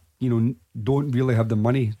here, don't really have the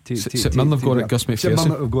money to. St Mirren have got it. Gus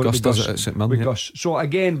McPherson. Gus does it at St Mirren. Gus. So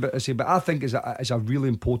again, but I think it's a really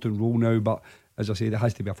important role now. But as I say, it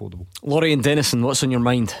has to be affordable. Laurie and Denison, what's on your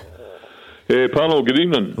mind? Panel, good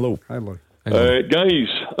evening. Hello. Hi, Laurie. Guys,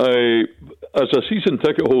 as a season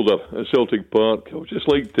ticket holder at Celtic Park, I would just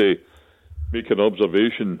like to make an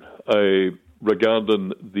observation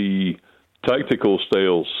regarding the tactical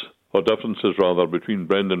styles, or differences rather, between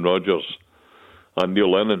Brendan Rodgers and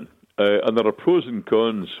Neil Lennon. And there are pros and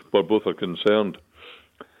cons where both are concerned.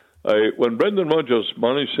 When Brendan Rodgers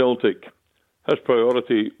managed Celtic, his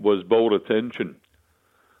priority was ball retention.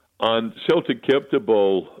 And Celtic kept the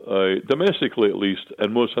ball, domestically at least,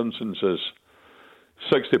 in most instances,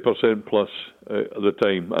 60% plus of the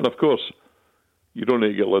time. And of course, you don't need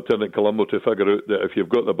to get Lieutenant Colombo to figure out that if you've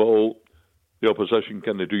got the ball, the opposition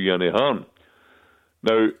can't do you any harm.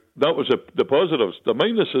 Now, that was the positives. The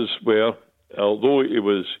minuses were, although he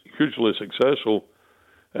was hugely successful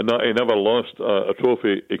in that he never lost a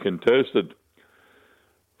trophy he contested,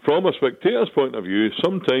 from a spectator's point of view,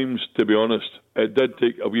 sometimes, to be honest, it did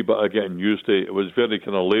take a wee bit of getting used to. It was very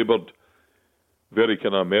kind of laboured, very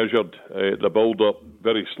kind of measured, the build-up,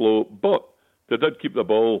 very slow, but they did keep the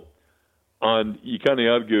ball, and you can't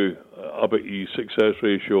argue about his success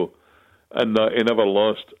ratio in that he never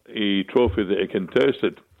lost a trophy that he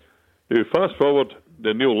contested. Now, fast forward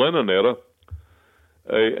the Neil Lennon era,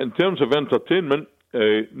 in terms of entertainment,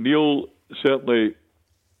 Neil certainly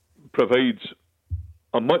provides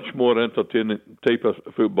a much more entertaining type of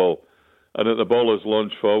football, and that the ball is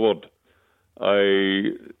launched forward.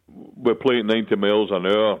 We're playing 90 miles an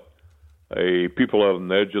hour. People are on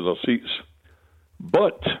the edge of their seats.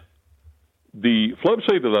 But the flip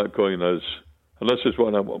side of that coin is, and this is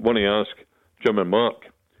what I want to ask Jim and Mark,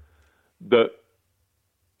 that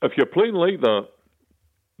if you're playing like that,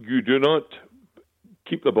 you do not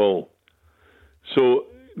keep the ball. So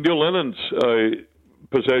Neil Lennon's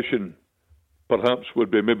possession perhaps would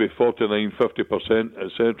be maybe 49, 50%,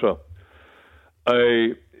 etc.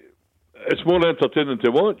 It's more entertaining to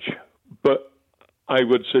watch, but I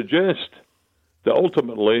would suggest that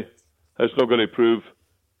ultimately it's not going to prove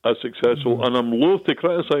as successful. And I'm loath to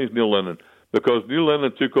criticise Neil Lennon, because Neil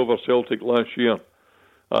Lennon took over Celtic last year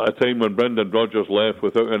at a time when Brendan Rodgers left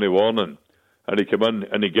without any warning, and he came in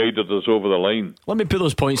and he guided us over the line. Let me put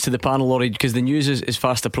those points to the panel, Laurie, because the news is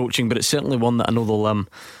fast approaching, but it's certainly one that I know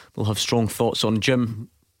they'll have strong thoughts on. Jim,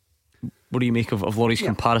 what do you make of Laurie's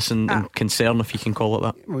comparison and concern, if you can call it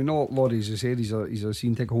that? Well, Laurie, as I said, he's a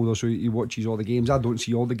season ticket holder, so he watches all the games. I don't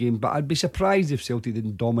see all the games, but I'd be surprised if Celtic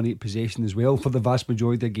didn't dominate possession as well for the vast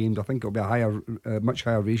majority of games. I think it'll be a much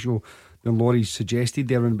higher ratio than Laurie's suggested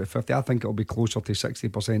there, in about 50. I think it'll be closer to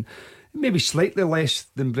 60%, maybe slightly less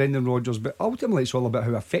than Brendan Rodgers, but ultimately it's all about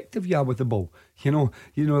how effective you are with the ball.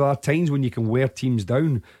 There are times when you can wear teams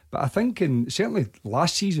down, but I think certainly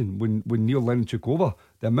last season when Neil Lennon took over,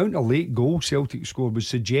 the amount of late goals Celtic scored would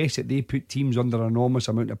suggest that they put teams under an enormous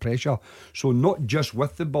amount of pressure. So not just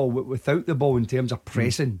with the ball, but without the ball in terms of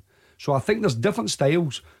pressing. So I think there's different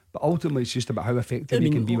styles, but ultimately it's just about how effective you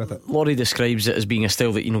can be with it. Laurie describes it as being a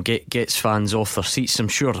style that gets fans off their seats. I'm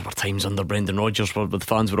sure there were times under Brendan Rodgers where the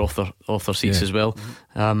fans were off their seats as well.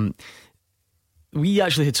 We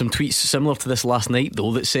actually had some tweets similar to this last night,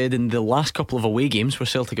 though, that said in the last couple of away games where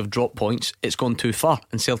Celtic have dropped points, it's gone too far,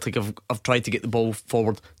 and Celtic have tried to get the ball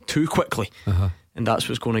forward too quickly, and that's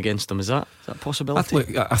what's going against them. Is that a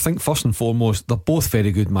possibility? I think first and foremost, they're both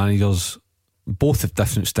very good managers, both have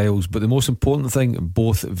different styles, but the most important thing,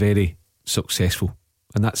 both very successful,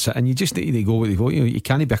 and that's it. And you just need to go what you go. You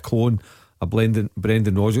can't be a clone of Brendan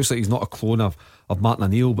Rodgers. Like, he's not a clone of Martin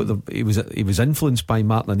O'Neill, but he was influenced by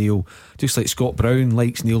Martin O'Neill, just like Scott Brown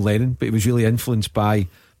likes Neil Lennon, but he was really influenced by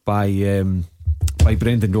Brendan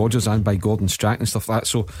Rodgers and by Gordon Strachan and stuff like that.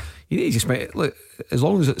 So you need to just look, as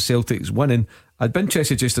long as Celtic's winning. I'd be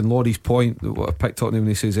interested just in Laurie's point, what I picked up when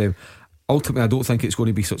he says ultimately I don't think it's going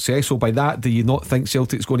to be successful. By that, do you not think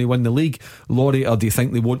Celtic's going to win the league, Laurie, or do you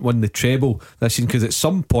think they won't win the treble this season? Because at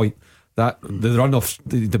some point that the run of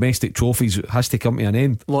the domestic trophies has to come to an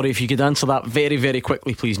end. Laurie, if you could answer that very, very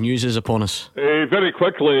quickly, please. News is upon us. Very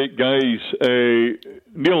quickly, guys.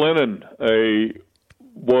 Neil Lennon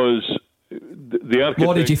was the architect.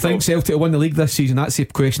 Laurie, do you think Celtic will win the league this season? That's the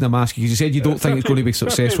question I'm asking, because you said you don't think it's going to be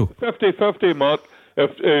successful. 50-50, Mark.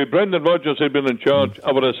 If Brendan Rodgers had been in charge,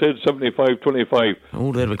 I would have said 75-25.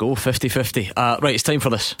 Oh, there we go, 50-50. Right, it's time for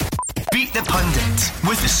this. Beat the Pundit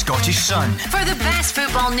with the Scottish Sun. For the best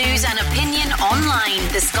football news and opinion online,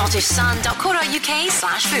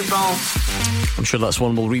 thescottishsun.co.uk/football. I'm sure that's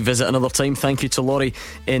one we'll revisit another time. Thank you to Laurie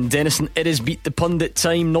in Denison. It is Beat the Pundit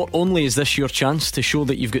time. Not only is this your chance to show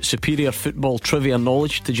that you've got superior football trivia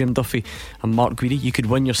knowledge to Jim Duffy and Mark Guidi, you could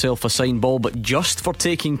win yourself a signed ball, but just for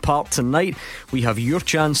taking part tonight, we have your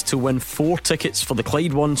chance to win 4 tickets for the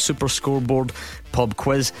Clyde One Super Scoreboard pub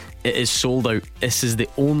quiz. It is sold out. This is the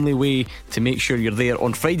only way to make sure you're there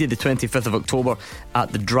on Friday the 25th of October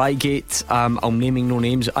at the Drygate. I'm naming no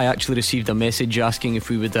names. I actually received a message asking if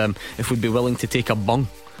we'd be willing to take a bung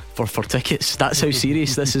for tickets. That's how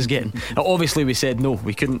serious this is getting. Obviously we said no,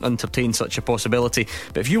 we couldn't entertain such a possibility,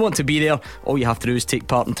 but if you want to be there, all you have to do is take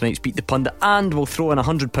part in tonight's Beat the Pundit, and we'll throw in a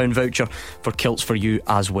 £100 voucher for Kilts for You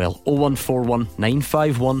as well. 0141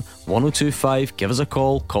 951 1025. Give us a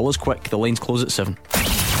call us quick, the lines close at 7.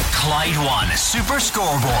 Clyde One Super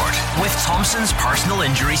Scoreboard with Thompson's Personal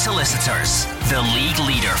Injury Solicitors, the league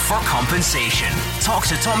leader for compensation. Talk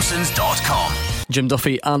to Thompsons.com. Jim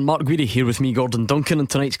Duffy and Mark Guidi here with me, Gordon Duncan, on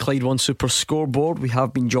tonight's Clyde One Super Scoreboard. We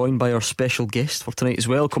have been joined by our special guest for tonight as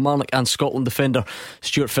well, Kilmarnock and Scotland defender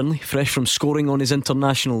Stuart Finlay, fresh from scoring on his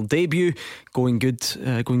international debut, going good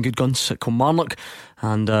guns at Kilmarnock,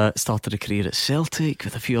 and started a career at Celtic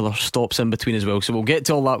with a few other stops in between as well. So we'll get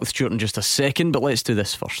to all that with Stuart in just a second, but let's do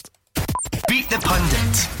this first. Beat the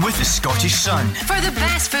Pundit with the Scottish Sun. For the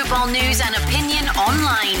best football news and opinion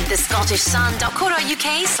online,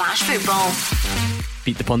 thescottishsun.co.uk/football.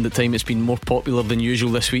 Beat the Pundit time. It's been more popular than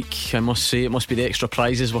usual this week, I must say. It must be the extra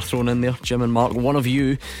prizes we're throwing in there. Jim and Mark, one of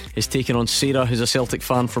you is taking on Sarah, who's a Celtic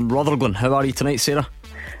fan from Rutherglen. How are you tonight, Sarah?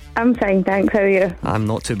 I'm fine, thanks. How are you? I'm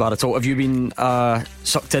not too bad at all. Have you been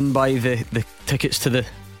sucked in by the tickets to the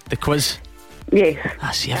quiz? Yes.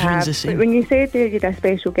 I see, everyone's the same. When you said you had a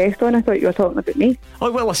special guest on, I thought you were talking about me. Oh,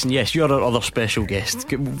 well, listen, yes, you're our other special guest.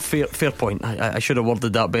 Fair point. I should have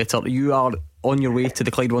worded that better. You are on your way to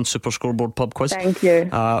the Clyde One Super Scoreboard pub quiz. Thank you.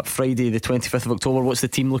 Friday the 25th of October. What's the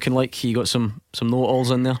team looking like? You got some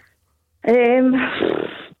know-it-alls in there?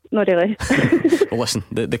 Not really. Well, listen,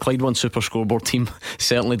 the Clyde One Super Scoreboard team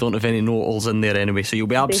certainly don't have any know-it-alls in there anyway, so you'll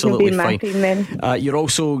be absolutely fine. You're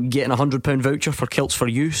also getting a £100 voucher for Kilts for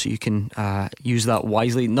You, so you can use that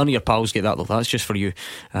wisely. None of your pals get that though, that's just for you.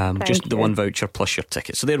 Just the one voucher plus your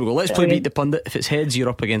ticket. So there we go. Let's play Beat the Pundit. If it's heads, you're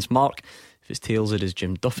up against Mark. If it's tails, it is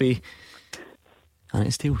Jim Duffy. And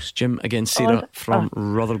it's tails. Jim against Sarah from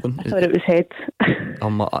Rutherglen. I thought it was heads.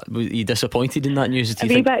 Were you disappointed in that news? A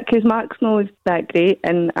wee bit, because Mark's not that great,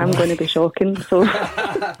 and I'm going to be shocking. So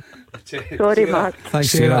sorry, Mark.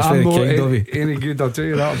 Thanks, Sarah. That's very kind of you. Any good, I'll tell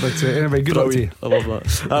you that. But anyway, good luck to you. I love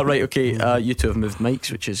that. Right, okay. You two have moved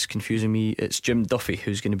mics, which is confusing me. It's Jim Duffy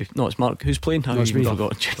who's going to be. No, it's Mark who's playing. I've even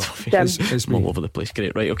forgotten. Jim Duffy. It's all over the place.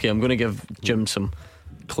 Great. Right, okay. I'm going to give Jim some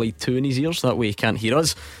Clyde 2 in his ears. That way he can't hear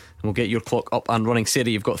us. And we'll get your clock up and running. Sarah,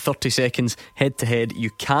 you've got 30 seconds head to head.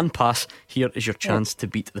 You can pass. Here is your chance to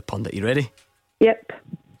beat the Pundit. You ready? Yep.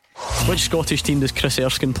 Which Scottish team does Chris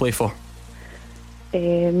Erskine play for?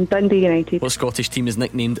 Dundee United. What Scottish team is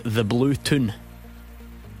nicknamed the Blue Toon?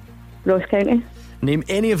 Ross County. Name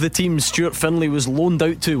any of the teams Stuart Finlay was loaned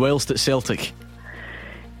out to whilst at Celtic.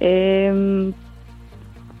 Alloa.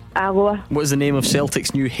 What is the name of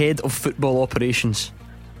Celtic's new head of football operations?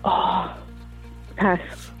 Pass.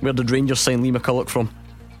 Where did Rangers sign Lee McCulloch from?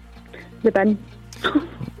 The Bin.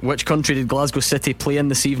 Which country did Glasgow City play in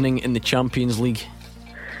this evening in the Champions League?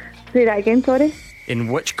 Say that again, sorry.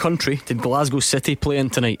 In which country did Glasgow City play in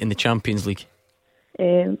tonight in the Champions League?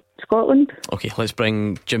 Scotland. Okay, let's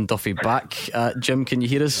bring Jim Duffy back. Jim, can you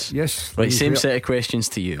hear us? Yes. Right, same set of questions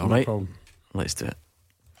to you, alright? No problem. Let's do it.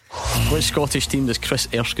 Which Scottish team does Chris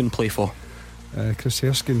Erskine play for? Chris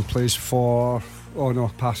Erskine plays for... Oh no,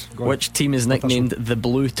 pass. Which team is nicknamed the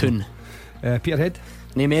Blue Toon? Peterhead.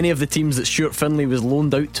 Name any of the teams that Stuart Finlay was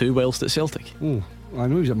loaned out to whilst at Celtic. Oh, I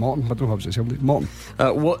know he's at Morton, but I don't know if it's at Celtic. Morton.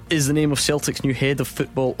 What is the name of Celtic's new head of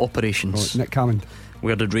football operations? Nick Hammond.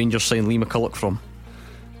 Where did Rangers sign Lee McCulloch from?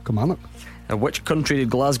 Kilmarnock. Which country did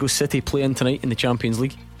Glasgow City play in tonight in the Champions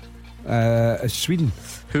League? It's Sweden.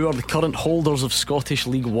 Who are the current holders of Scottish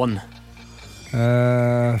League One?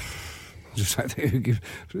 Just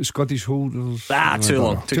Scottish holders. Too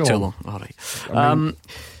long. Too long. Alright.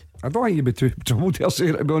 I don't think you'd be too troubled there,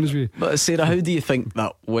 Sarah, to be honest with you. But Sarah, how do you think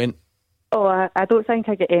that went? Oh, I don't think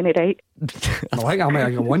I get any right. I think I might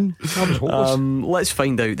have got one. That was hopeless. Let's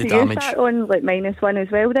find out the Do damage. you start on like -1 as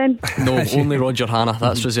well then? No, only Roger Hannah.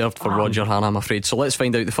 That's reserved for Roger Hannah, I'm afraid. So let's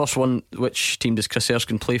find out the first one. Which team does Chris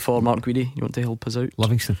Erskine play for? Mark Guidi, you want to help us out?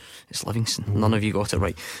 Livingston. It's Livingston. None of you got it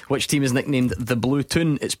right. Which team is nicknamed the Blue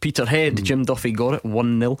Toon? It's Peterhead. Jim Duffy got it,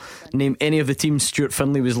 1-0. Name any of the teams Stuart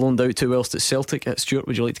Finlay was loaned out to whilst at Celtic. Stuart,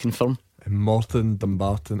 would you like to confirm? Morton,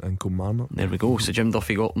 Dumbarton and Kilmarnock. There we go. So Jim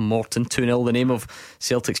Duffy got Morton, 2-0. The name of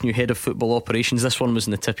Celtic's new head of football operations. This one was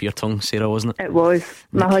in the tip of your tongue, Sarah, wasn't it? It was.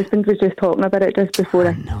 My husband was just talking about it just before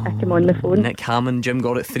I came on the phone. Nick Hammond. Jim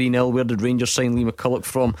got it, 3-0. Where did Rangers sign Lee McCulloch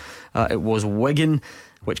from? It was Wigan.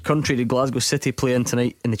 Which country did Glasgow City play in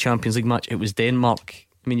tonight in the Champions League match? It was Denmark.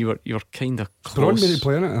 I mean, you were kind of close. They're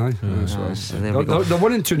playing it, aye. So there we go. They're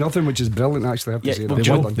winning 2-0, which is brilliant, actually. I have to say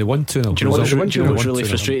that. They won 2-0. Do you know what's really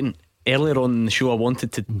frustrating? Earlier on in the show I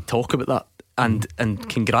wanted to talk about that and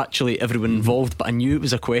congratulate everyone involved, but I knew it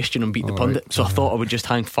was a question and beat the pundit, so I thought I would just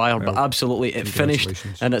hang fire. But absolutely, it finished,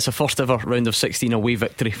 and it's a first ever round of 16 away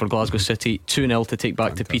victory for Glasgow City, 2-0 to take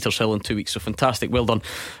back to Petershill in 2 weeks. So fantastic, well done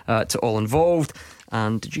to all involved.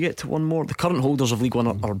 And did you get to one more? The current holders of League One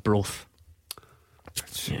are Broth.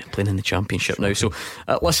 Playing in the Championship now. So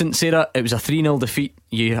listen, Sarah, it was a 3-0 defeat.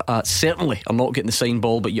 You certainly are not getting the signed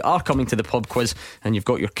ball, but you are coming to the pub quiz, and you've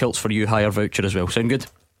got your Kilts for You hire voucher as well. Sound good?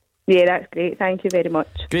 Yeah, that's great. Thank you very much.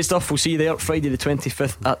 Great stuff. We'll see you there Friday the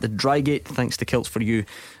 25th at the Drygate. Thanks to Kilts for You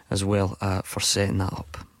as well for setting that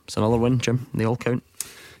up. It's another win, Jim. They all count.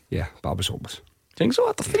 Yeah, but I was hopeless. Think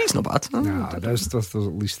so? The three's not bad. Nah, there's at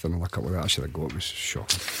least another couple of that I should have got. It was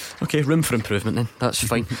shocking. Okay, room for improvement then. That's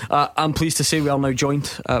fine. I'm pleased to say we are now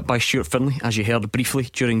joined by Stuart Finlay, as you heard briefly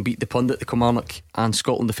during Beat the Pundit, the Kilmarnock and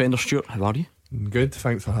Scotland defender. Stuart, how are you? Good,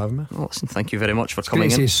 thanks for having me. Oh, listen, thank you very much for it's coming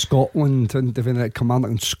great in. to say Scotland and defending at Kilmarnock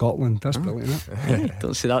in Scotland. That's brilliant, isn't it?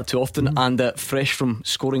 Don't say that too often. And fresh from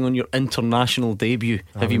scoring on your international debut,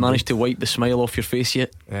 have you managed to wipe the smile off your face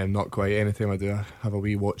yet? Not quite. Anytime I do, I have a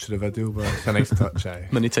wee watch of the video, but it's a nice touch.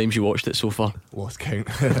 Many times you watched it so far? Lost count.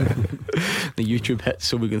 The YouTube hits,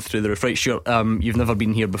 so we're going through the roof. Right, Stuart, you've never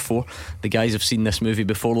been here before. The guys have seen this movie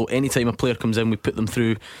before, though. Anytime a player comes in, we put them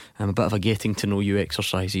through a bit of a getting to know you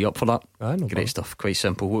exercise. Are you up for that? Great stuff, quite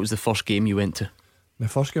simple. What was the first game you went to? The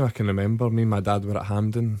first game I can remember, me and my dad were at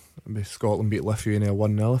Hampden. Scotland beat Lithuania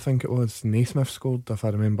 1-0, I think it was. Naismith scored, if I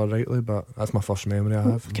remember rightly, but that's my first memory I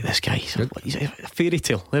have. Look at this guy, he's a fairy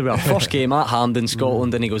tale. There we are, first game at Hampden,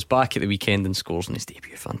 Scotland, and he goes back at the weekend and scores in his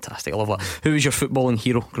debut. Fantastic, I love that. Who was your footballing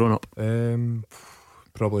hero growing up?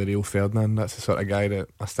 Probably Rio Ferdinand. That's the sort of guy that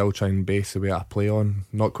I still try and base the way I play on.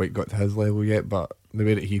 Not quite got to his level yet, but the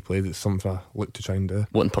way that he played, it's something I look to try and do.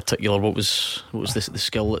 What in particular? What was the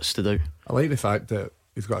skill that stood out? I like the fact that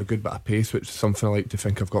he's got a good bit of pace, which is something I like to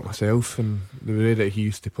think I've got myself, and the way that he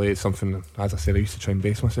used to play, it's something, as I said, I used to try and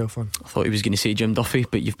base myself on. I thought he was going to say Jim Duffy,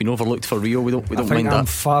 but you've been overlooked for Rio. We don't mind that. I'm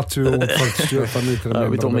far too old for Stuart Finlay to remember.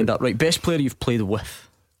 We don't mind that. Right, best player you've played with?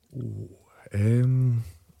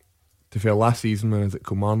 To be fair, last season when I was at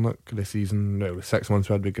Kilmarnock, the 6 months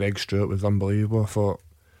we had with Greg Stewart was unbelievable. I thought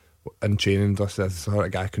in training just as the sort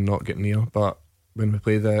of guy I could not get near, but when we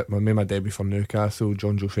played made my debut for Newcastle,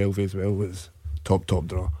 John Joe Shelby as well was top draw.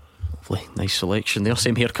 Lovely, nice selection there.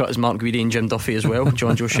 Same haircut as Mark Guidi and Jim Duffy as well.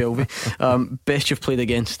 John Joe Shelby. Best you've played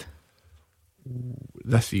against?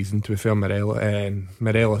 This season, to be fair,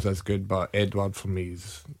 Morelos is good, but Edward for me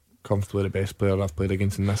is comfortably the best player I've played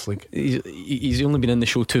against in this league. He's only been in the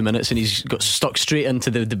show 2 minutes and he's got stuck straight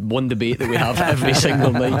into the one debate that we have every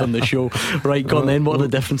single night on the show. Right, go on then. What are the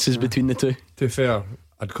differences between the two? To be fair,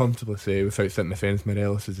 I'd comfortably say, without sitting the fence,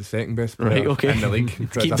 Morelos is the second best player in the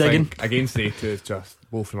league. Keep digging. Against the two, it's just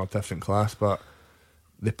both of them are different class, but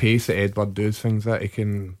the pace that Edward does things that he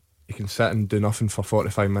can sit and do nothing for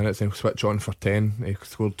 45 minutes and he'll switch on for 10. He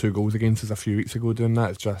scored 2 goals against us a few weeks ago doing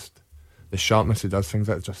that. It's just the sharpness he does things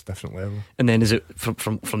at, just a different level. And then is it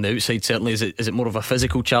from the outside, certainly, is it more of a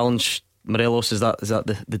physical challenge? Morelos, is that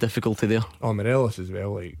the difficulty there? Oh, Morelos as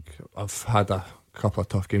well. Like, I've had a couple of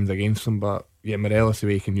tough games against him, but yeah, Morelos, the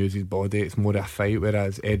way he can use his body, it's more of a fight,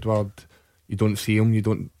 whereas Edward, you don't see him, you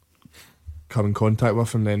don't come in contact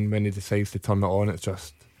with him, then when he decides to turn it on, it's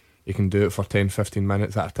just he can do it for 10-15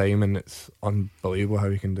 minutes at a time, and it's unbelievable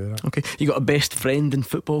how he can do that. Okay, you got a best friend in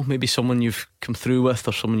football? Maybe someone you've come through with,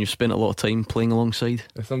 or someone you've spent a lot of time playing alongside?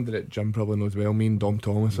 It's somebody that Jim probably knows well. Me and Dom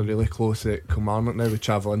Thomas are really close at Kilmarnock now. We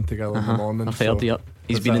travel in together in the morning. I've heard it.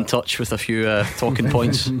 He's been in touch with a few talking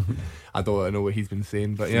points. I don't know what he's been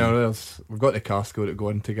saying, but we've got the car school that go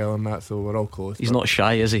in together and that, so we're all close. He's not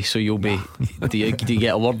shy, is he? So you'll be. do you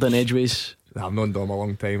get a word in edgeways? I've known Dom a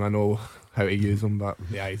long time. I know how to use them, but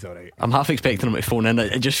yeah, he's alright. I'm half expecting him to phone in.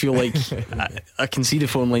 I just feel like I can see the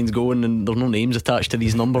phone lines going and there's no names attached to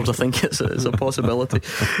these numbers. I think it's a possibility.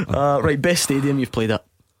 Right, best stadium you've played at?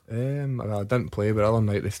 I didn't play, but other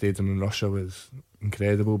night the stadium in Russia was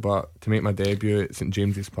incredible. But to make my debut at St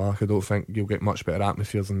James's Park, I don't think you'll get much better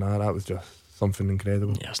atmospheres than that. That was just something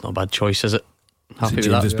incredible. Yeah, it's not a bad choice, is it? Happy St with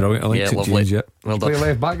James is that? brilliant. I like Yeah, St lovely. James. Yeah. Well Play done.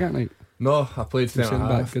 left back that night. No, I played centre Centre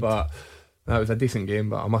back, half, good. but that was a decent game.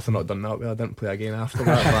 But I must have not done that well. I didn't play again after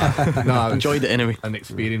that. But no, Enjoyed it anyway. An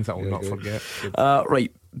experience that I'll not forget.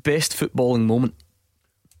 Right, best footballing moment?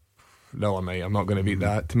 No, I might. I'm not going to beat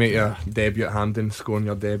that. To make your debut at Hampden, scoring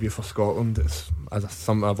your debut for Scotland, it's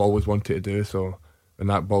something I've always wanted to do. So when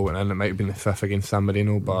that ball went in, it might have been the fifth against San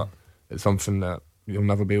Marino, but it's something that you'll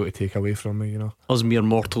never be able to take away from me. You know, Us mere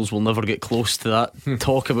mortals will never get close to that.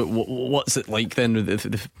 Talk about what's it like then?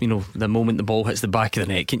 The moment the ball hits the back of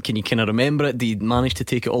the net. Can you kind of remember it? Do you manage to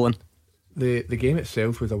take it all in? the game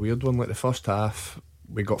itself was a weird one. Like the first half,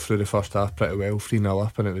 we got through the first half pretty well, 3-0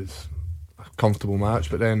 up, and it was a comfortable match.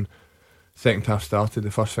 But then second half started,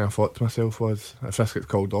 the first thing I thought to myself was, if this gets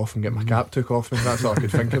called off and get my cap took off me, that's all I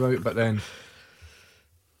could think about. But then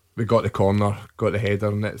we got the corner, got the header,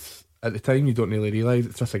 and it's, at the time you don't really realise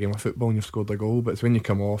it's just a game of football and you've scored a goal. But it's when you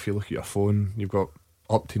come off, you look at your phone, you've got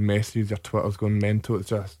up-to messages, your Twitter's going mental. It's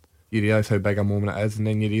just, you realise how big a moment it is, and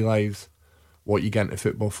then you realise what you get into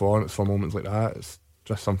football for, and it's for moments like that. It's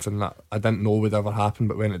just something that I didn't know would ever happen,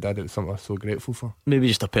 but when it did, it's something I was so grateful for. Maybe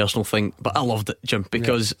just a personal thing, but I loved it, Jim,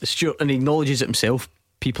 because Stuart, and he acknowledges it himself.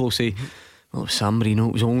 People will say, well, it was San Marino,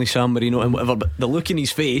 it was only San Marino and whatever, but the look in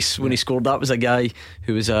his face when he scored, that was a guy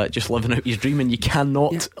who was just living out his dream, and you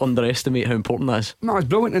cannot underestimate how important that is. No, it's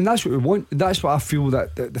brilliant, and that's what we want. That's what I feel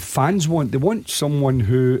that the fans want. They want someone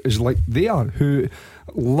who is like they are, who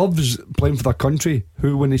loves playing for their country,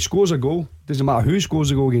 who when he scores a goal, doesn't matter who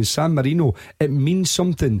scores a goal against San Marino, it means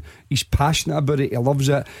something. He's passionate about it, he loves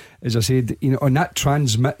it. As I said, and that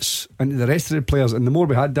transmits into the rest of the players. And the more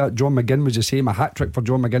we had that, John McGinn was the same, a hat trick for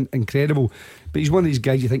John McGinn, incredible. But he's one of these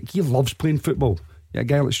guys you think he loves playing football. Yeah, a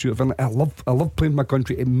guy like Stuart Finlay, I love playing for my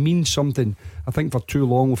country. It means something. I think for too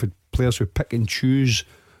long we've had players who pick and choose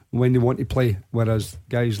when they want to play, whereas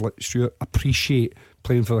guys like Stuart appreciate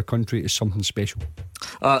playing for their country is something special.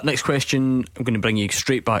 Next question, I'm going to bring you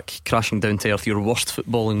straight back, crashing down to earth. Your worst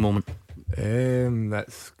footballing moment?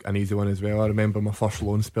 That's an easy one as well. I remember my first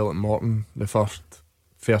loan spell at Morton. The first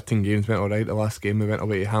 13 games went alright. The last game we went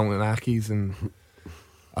away to Hamilton Accies and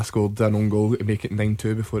I scored an own goal to make it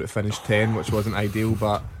 9-2 before it finished 10, which wasn't ideal,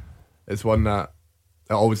 but it's one that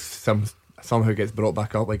it always somehow gets brought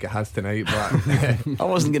back up like it has tonight. But I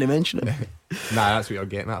wasn't going to mention it. Nah, that's what you're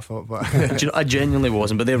getting at, thought. But do you know, I genuinely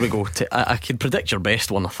wasn't, but there we go. I could predict your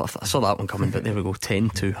best one. I saw that one coming, but there we go.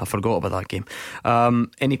 10-2. I forgot about that game.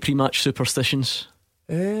 Any pre-match superstitions?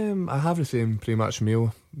 I have the same pre-match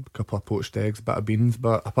meal, a couple of poached eggs, bit of beans,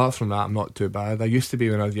 but apart from that I'm not too bad. I used to be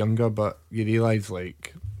when I was younger, but you realise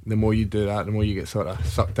like the more you do that, the more you get sort of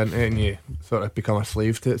sucked into it and you sort of become a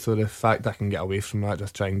slave to it. So the fact I can get away from that,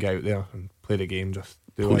 just try and get out there and play the game, just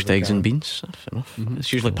do poached eggs and beans, fair enough.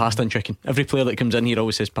 It's usually pasta and chicken. Every player that comes in here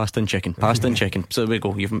always says pasta and chicken. So there we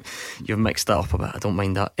go, you've mixed that up a bit. I don't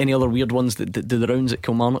mind that. Any other weird ones that do the rounds at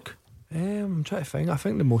Kilmarnock? I'm trying to think. I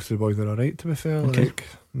think the most of the boys are alright, to be fair. Okay. Like,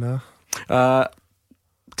 nah.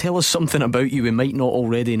 Tell us something about you we might not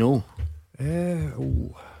already know.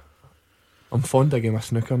 I'm fond of a game of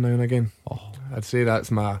snooker now and again. I'd say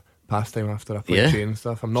that's my pastime after I play chain and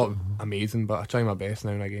stuff. I'm not amazing, but I try my best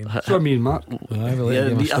now and again. That's what I mean, Mark. By the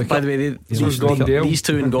way, these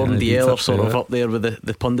two and Gordon Dalziel are sort of up there with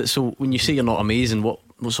the pundits. So when you say you're not amazing, what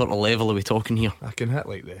sort of level are we talking here? I can hit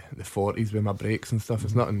like the 40s with my breaks and stuff.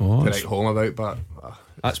 It's nothing to write home about, but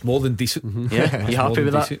that's more than decent. Yeah, you happy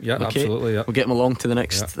with that? Decent. Yeah, okay. Absolutely. Yeah. We'll get them along to the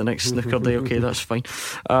next snooker day. Okay, that's fine.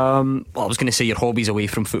 Well, I was going to say your hobbies away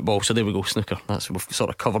from football, so there we go, snooker. We've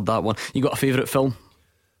sort of covered that one. You got a favourite film?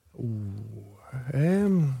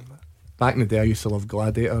 Back in the day I used to love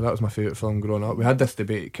Gladiator. That was my favourite film growing up. We had this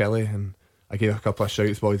debate at Kelly and I gave a couple of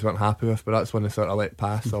shouts boys weren't happy with, but that's one they sort of let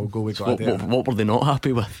pass, so I'll go with Gladiator. What were they not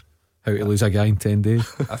happy with? How to Lose a Guy in 10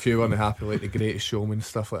 Days. A few weren't happy, like The Greatest Showman,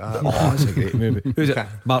 stuff like that. That's a great movie. Who's it?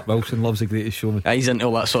 Mark Wilson loves The Greatest Showman. He's into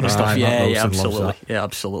all that sort of stuff. Yeah, absolutely. Yeah,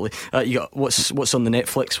 absolutely. You got what's on the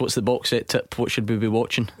Netflix? What's the box set tip? What should we be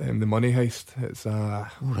watching? The Money Heist. It's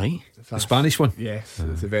right. The Spanish one. Yes,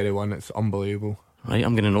 it's the very one. It's unbelievable. Right,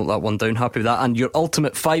 I'm going to note that one down. Happy with that. And your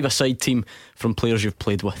ultimate five-a-side team from players you've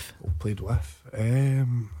played with? Put me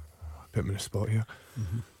in the spot here.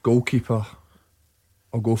 Goalkeeper,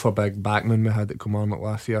 I'll go for Big Backman we had at Kilmarnock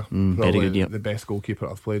last year. Very good, yeah. The best goalkeeper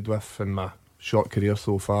I've played with in my short career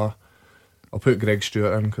so far. I'll put Greg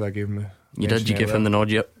Stewart in because I gave him the. You did, you gave him the nod,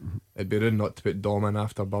 yep. It'd be rude not to put Dom in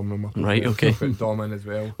after Birmingham. Right, okay. Put Dom in as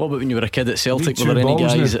well. What about when you were a kid at Celtic? Were there any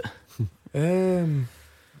guys that...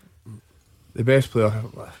 The best player,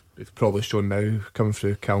 it's probably shown now, coming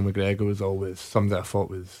through, Cal McGregor was always somebody I thought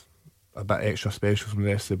was a bit extra special from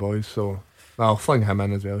the rest of the boys, so I'll fling him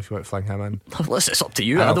in as well if you want to fling him in. Listen, it's up to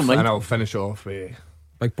you, I don't mind. And I'll finish it off with...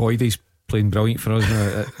 Big Boydie's playing brilliant for us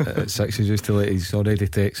now at 6. He's already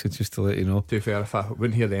texted just to let you know. To be fair, if I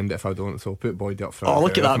wouldn't hear the end if I don't, so I'll put Boydie up front. Oh,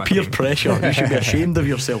 look at that peer pressure. You should be ashamed of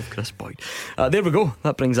yourself, Chris Boyd. There we go,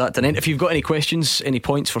 that brings that to an end. If you've got any questions, any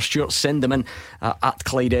points for Stuart, send them in at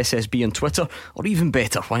Clyde SSB on Twitter, or even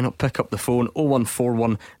better, why not pick up the phone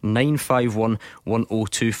 0141 951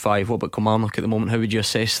 1025. What about Kilmarnock at the moment? How would you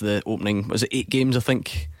assess the opening? Was it 8 games, I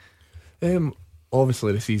think?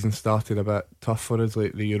 Obviously the season started a bit tough for us.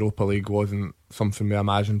 Like the Europa League wasn't something we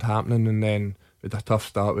imagined happening, and then we had a tough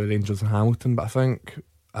start with Rangers and Hamilton, but I think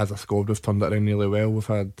as a squad we've turned it around really well. We've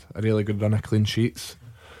had a really good run of clean sheets.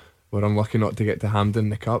 We're unlucky not to get to Hampden in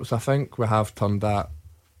the Cups. I think we have turned that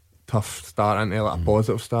tough start into like a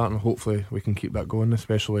positive start, and hopefully we can keep that going,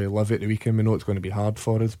 especially Livy at the weekend. We know it's going to be hard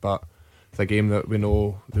for us, but it's a game that we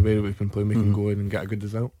know the way that we've been playing we can go in and get a good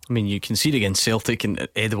result. I mean, you concede against Celtic and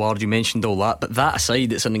Edouard, you mentioned all that, but that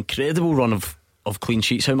aside, it's an incredible run of clean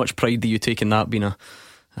sheets. How much pride do you take in that, being a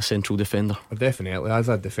central defender? Well, definitely, as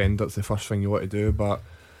a defender it's the first thing you want to do, but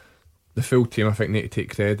the full team I think need to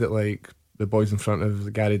take credit. Like the boys in front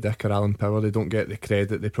of Gary Dick or Alan Power, they don't get the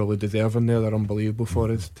credit they probably deserve in there. They're unbelievable for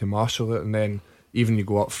us to marshal it, and then even you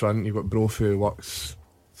go up front, you've got Brophy who works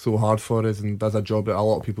so hard for us and does a job that a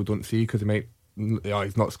lot of people don't see, because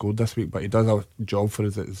he's not scored this week, but he does a job for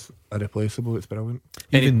us that is irreplaceable. It's brilliant.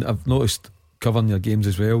 Even I've noticed covering your games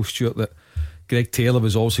as well, Stuart, that Greg Taylor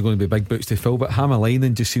was also going to be big boots to fill, but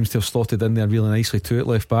Hamalainen just seems to have slotted in there really nicely too at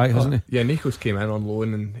left back, hasn't he? Yeah, Nikos came in on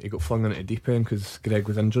loan and he got flung into the deep end because Greg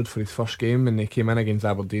was injured for his first game, and he came in against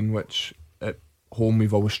Aberdeen, which at home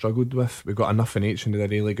we've always struggled with. We got enough in each and did a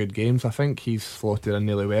really good games. I think he's slotted in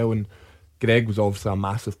really well, and Greg was obviously a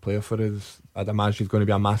massive player for us. I'd imagine he's going to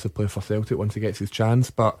be a massive player for Celtic once he gets his chance,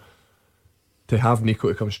 but to have Nico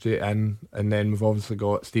to come straight in, and then we've obviously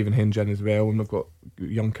got Stephen Henge in as well, and we've got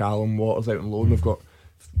young Callum Waters out on loan. We've got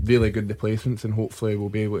really good replacements, and hopefully we'll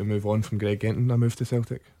be able to move on from Greg getting a move to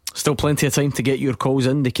Celtic. Still plenty of time to get your calls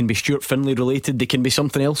in. They can be Stuart Finlay related, they can be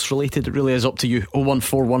something else related. It really is up to you.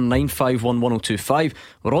 01419511025.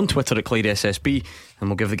 We're on Twitter at Clyde SSB, and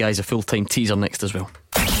we'll give the guys a full-time teaser next as well.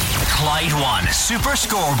 Clyde One Super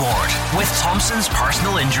Scoreboard with Thompson's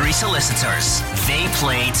personal injury solicitors. They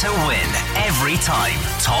play to win every time.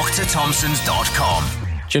 Talk to Thompsons.com.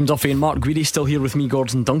 Jim Duffy and Mark Guidi still here with me,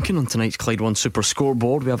 Gordon Duncan, on tonight's Clyde One Super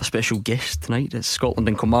Scoreboard. We have a special guest tonight. It's Scotland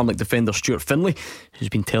and Kilmarnock defender Stuart Finlay, who's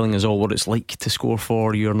been telling us all what it's like to score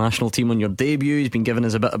for your national team on your debut. He's been giving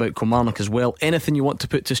us a bit about Kilmarnock as well. Anything you want to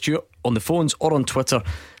put to Stuart on the phones or on Twitter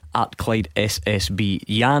at Clyde SSB.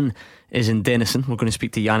 Jan is in Denison. We're going to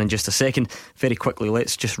speak to Jan in just a second. Very quickly,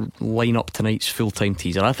 let's just line up tonight's full-time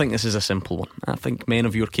teaser. I think this is a simple one. I think men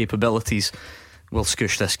of your capabilities will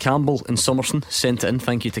scoosh this. Campbell in Somerson sent it in.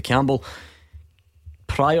 Thank you to Campbell.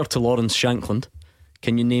 Prior to Lawrence Shankland,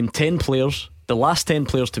 can you name 10 players, the last 10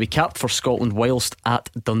 players to be capped for Scotland whilst at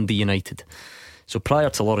Dundee United? So prior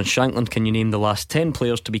to Lawrence Shankland, can you name the last 10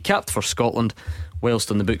 players to be capped for Scotland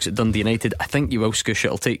whilst on the books at Dundee United? I think you will scoosh it.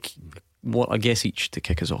 It'll take, what, a guess each to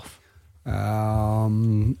kick us off.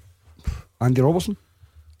 Andy Robertson.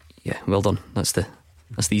 Yeah, well done. That's the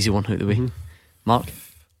easy one out of the way. Mark.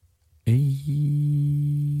 Okay,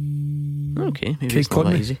 maybe Craig it's not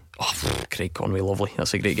Conway. that easy. Craig Conway, lovely.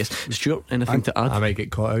 That's a great guess. Stuart, anything to add? I might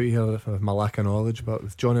get caught out here with my lack of knowledge, but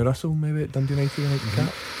with Johnny Russell maybe at Dundee United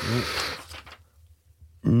cap.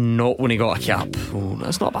 Not when he got a cap. Oh,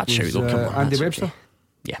 that's not a bad shout though. Come on, Andy that's Webster. okay.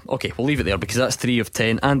 Yeah, okay, we'll leave it there because that's 3 of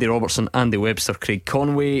 10. Andy Robertson, Andy Webster, Craig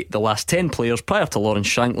Conway. The last 10 players prior to Lawrence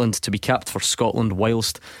Shankland to be capped for Scotland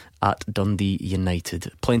whilst at Dundee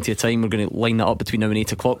United. Plenty of time. We're going to line that up between now and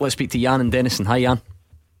 8 o'clock. Let's speak to Jan in Denison. Hi, Jan.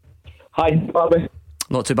 Hi, Bobby.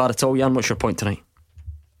 Not too bad at all. Jan, what's your point tonight?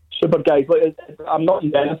 Super, guys. Look, I'm not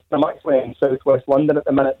in Denison. I'm actually in South West London at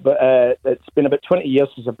the minute, but it's been about 20 years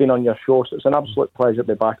since I've been on your show, so it's an absolute pleasure to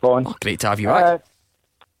be back on. Oh, great to have you back.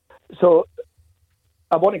 So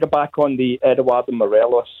I want to go back on the Edouard and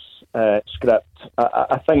Morelos script.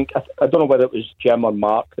 I think, I don't know whether it was Jim or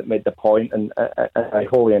Mark that made the point, and I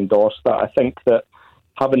wholly endorse that. I think that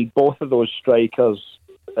having both of those strikers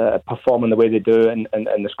performing the way they do in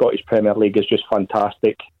the Scottish Premier League is just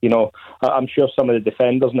fantastic. You know, I'm sure some of the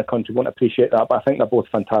defenders in the country won't appreciate that, but I think they're both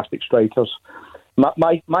fantastic strikers.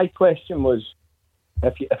 My question was,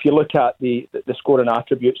 if you look at the scoring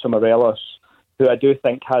attributes of Morelos, who I do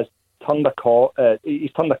think has turned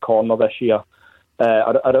he's turned a corner this year,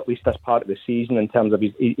 or at least this part of the season in terms of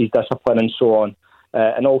his discipline and so on,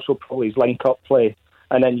 and also probably his link-up play.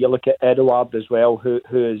 And then you look at Edouard as well,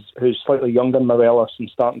 who's slightly younger than Morelos and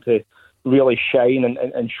starting to really shine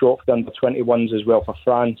and show up for the under-21s as well for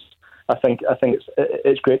France. I think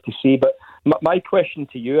it's great to see. But my question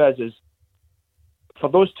to you is for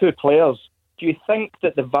those two players, do you think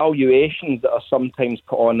that the valuations that are sometimes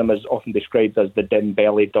put on them, is often described as the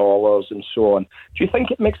Dembele dollars and so on, do you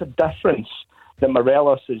think it makes a difference that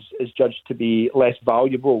Morelos is judged to be less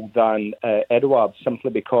valuable than Edouard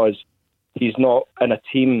simply because he's not in a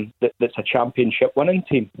team that's a championship winning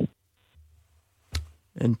team?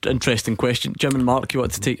 Interesting question. Jim and Mark, you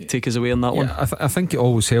want to take us away on that one? I think it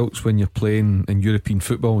always helps when you're playing in European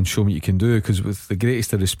football and show what you can do, because with the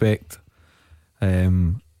greatest of respect,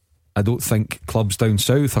 I don't think clubs down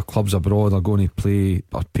south or clubs abroad are going to play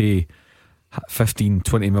or pay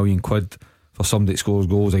 15-20 million quid for somebody that scores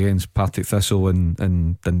goals against Partick Thistle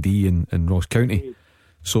and Dundee and Ross County.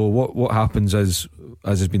 So what happens is,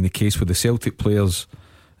 as has been the case with the Celtic players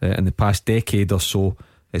in the past decade or so,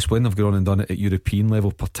 it's when they've gone and done it at European level,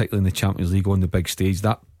 particularly in the Champions League on the big stage,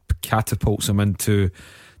 that catapults them into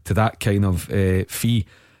that kind of fee.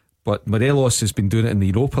 But Morelos has been doing it in the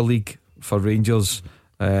Europa League for Rangers,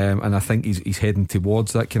 and I think he's heading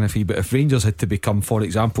towards that kind of fee. But if Rangers had to become, for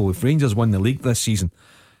example, if Rangers won the league this season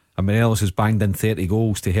and Morelos has banged in 30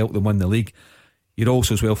 goals to help them win the league, you're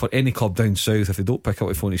also as well for any club down south, if they don't pick up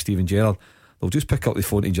the phone to Steven Gerrard, they'll just pick up the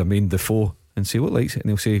phone to Jermaine Defoe and say what likes it, and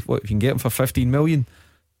they'll say, what, if you can get him for 15 million,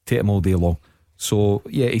 take him all day long. So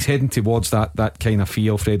yeah, he's heading towards that kind of fee,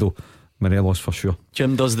 Alfredo Morelos, for sure.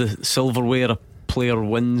 Jim, does the silverware a player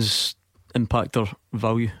wins impact or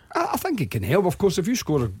value? I think it can help. Of course, if you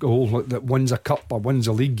score a goal that wins a cup or wins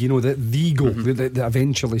a league, you know, the goal that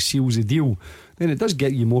eventually seals the deal, then it does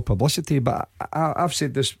get you more publicity. But I've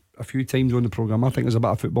said this a few times on the programme, I think there's a bit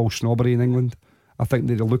of football snobbery in England. I think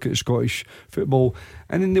they look at Scottish football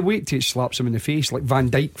and then they wait till it slaps them in the face, like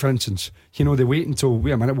Van Dijk for instance. You know, they wait until,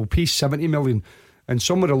 wait a minute, we'll pay 70 million, and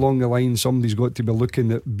somewhere along the line somebody's got to be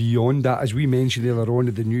looking at beyond that. As we mentioned earlier on,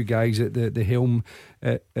 the new guys at the helm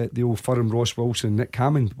at the Old Firm, Ross Wilson, Nick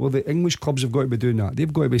Hammond, well, the English clubs have got to be doing that.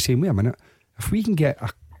 They've got to be saying, wait a minute, if we can get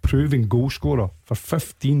a proven goal scorer for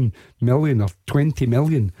 15 million or 20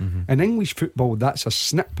 million in English football, that's a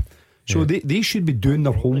snip. So they should be doing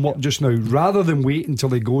their homework just now, rather than wait until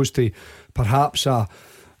he goes to perhaps a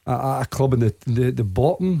club in the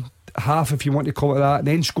bottom half, if you want to call it that, and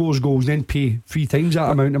then scores goals, then pay 3 times that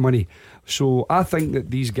amount of money. So I think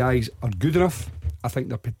that these guys are good enough. I think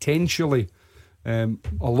they're potentially a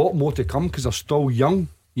lot more to come, because they're still young,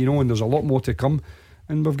 you know, and there's a lot more to come.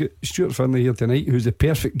 And we've got Stuart Finlay here tonight, who's the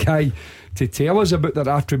perfect guy to tell us about their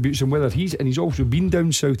attributes and whether he's also been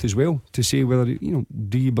down south as well, to say whether, you know,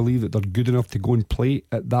 do you believe that they're good enough to go and play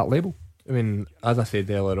at that level? I mean, as I said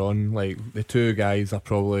earlier on, like, the two guys are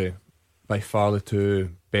probably by far the two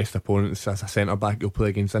best opponents as a centre back you'll play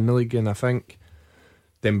against in the league. And I think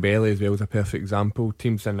Dembele as well is a perfect example.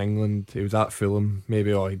 Teams in England, he was at Fulham,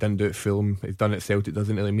 maybe he didn't do it at Fulham, he's done it at Celtic,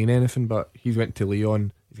 doesn't really mean anything, but he's went to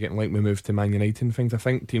Lyon, he's getting like we moved to Man United and things. I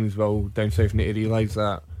think teams will down south need to realise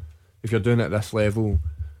that if you're doing it at this level,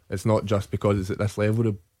 it's not just because it's at this level.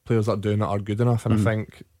 The players that are doing it are good enough. And I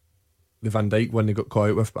think the Van Dijk one they got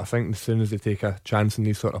caught out with, but I think as soon as they take a chance in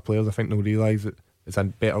these sort of players, I think they'll realise that it's a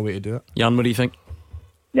better way to do it. Jan, what do you think?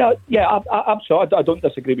 Yeah, absolutely. I don't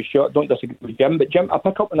disagree with Stuart, I don't disagree with Jim, but Jim, I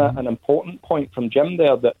pick up on an important point from Jim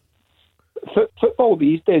there, that football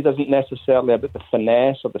these days isn't necessarily about the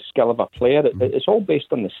finesse or the skill of a player. It's all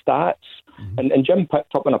based on the stats. And Jim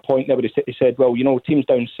picked up on a point there where he said, well, you know, teams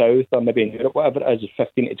down south or maybe in Europe, whatever it is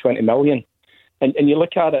 15 to 20 million. And you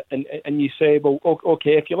look at it and you say, well,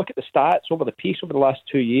 okay, if you look at the stats over the last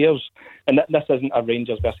 2 years, and this isn't a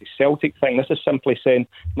Rangers versus Celtic thing, this is simply saying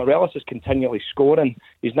Morelos is continually scoring.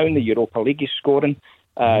 He's now in the Europa League, he's scoring.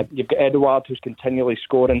 You've got Edouard, who's continually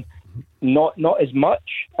scoring. Not as much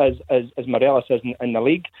as Morelos is in the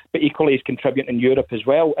league, but equally he's contributing in Europe as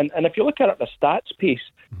well. And if you look at it, the stats piece,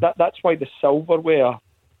 that's why the silverware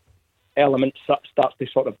element starts to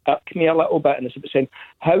sort of irk me a little bit, and it's about saying,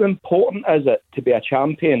 how important is it to be a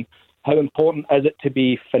champion? How important is it to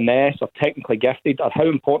be finesse or technically gifted? Or how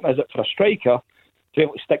important is it for a striker to be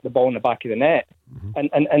able to stick the ball in the back of the net? And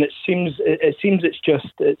it seems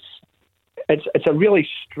it's a really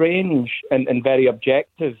strange and very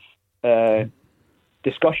objective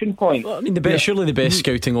discussion point. Well, I mean, surely the best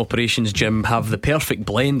scouting operations, Jim, have the perfect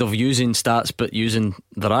blend of using stats but using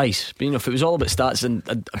their eyes. But, if it was all about stats, and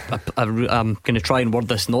I'm going to try and word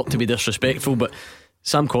this not to be disrespectful, but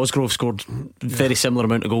Sam Cosgrove scored very similar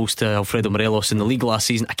amount of goals to Alfredo Morelos in the league last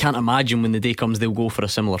season. I can't imagine when the day comes they'll go for a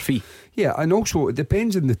similar fee. Yeah, and also it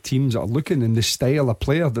depends on the teams that are looking and the style of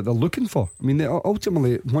player that they're looking for. I mean,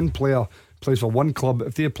 ultimately one player plays for one club.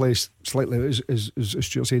 If they play slightly, as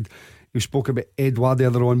Stuart said, you spoke about Edouard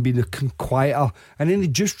earlier on being quieter, and then he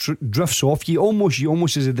just drifts off. You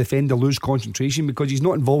almost as a defender lose concentration because he's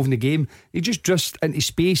not involved in the game. He just drifts into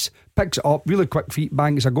space, picks it up, really quick feet,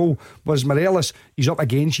 bang, it's a goal. Whereas Morelos, he's up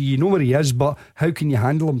against you, you know where he is, but how can you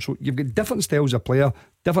handle him? So you've got different styles of player,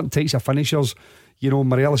 different types of finishers.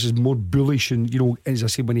 Morelos is more bullish, and as I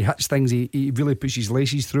say, when he hits things, he really puts his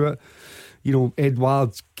laces through it.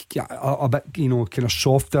 Edouard's a bit, kind of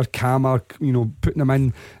softer, calmer, putting him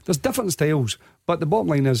in. There's different styles, but the bottom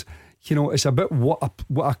line is, it's about what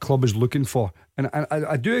a club is looking for. And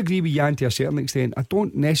I do agree with Jan to a certain extent. I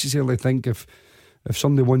don't necessarily think if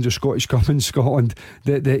somebody wins a Scottish Cup in Scotland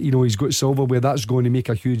that he's got silverware, that's going to make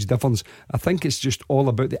a huge difference. I think it's just all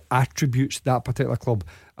about the attributes of that particular club.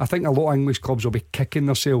 I think a lot of English clubs will be kicking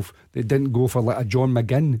themselves they didn't go for like a John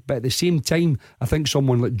McGinn, but at the same time I think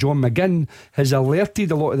someone like John McGinn has alerted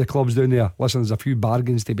a lot of the clubs down there. Listen, there's a few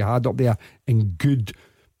bargains to be had up there and good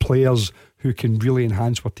players who can really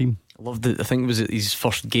enhance our team. I loved it. I think it was his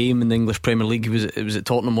first game in the English Premier League. It was at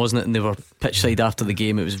Tottenham, wasn't it? And they were pitchside after the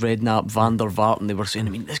game. It was Redknapp, Van der Vaart, and they were saying, I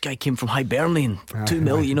mean, this guy came from Hibernian for 2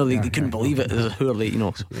 million. They couldn't believe it. Who are they?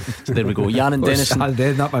 So there we go. Jan and Dennison.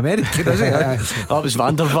 Redknapp American, is it? That was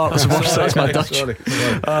Van der Vaart. That's my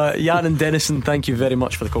Dutch. Jan and Dennison, thank you very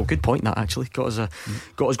much for the call. Good point. That actually got us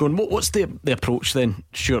going. What's the approach then?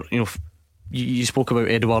 Sure, You spoke about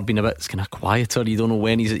Edouard being a bit kind of quieter. You don't know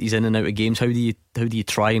when he's in and out of games. How do you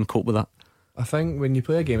try and cope with that? I think when you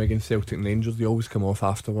play a game against Celtic and Rangers, you always come off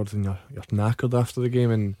afterwards and you're knackered after the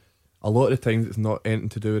game. And a lot of the times it's not anything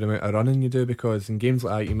to do with the amount of running you do, because in games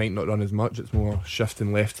like that you might not run as much. It's more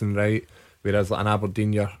shifting left and right. Whereas like in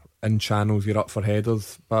Aberdeen, you're in channels, you're up for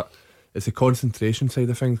headers. But it's the concentration side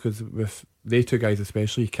of things, because with they two guys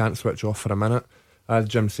especially, you can't switch off for a minute. As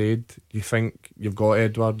Jim said, you think you've got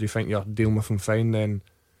Edouard, you think you're dealing with him fine, then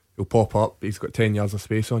he'll pop up, he's got 10 yards of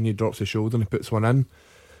space on you, drops his shoulder and he puts one in.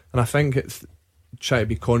 And I think it's trying to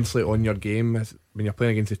be constantly on your game when you're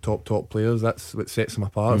playing against the top players. That's what sets them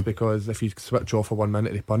apart, because if you switch off for 1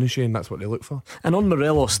 minute they punish you, and that's what they look for. And on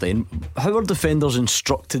Morelos then, how are defenders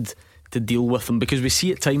instructed to deal with him? Because we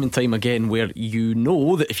see it time and time again where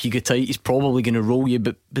that if you get tight he's probably going to roll you,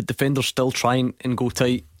 but defenders still try and go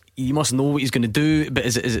tight. You must know what he's going to do, but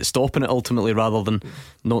is it stopping it ultimately rather than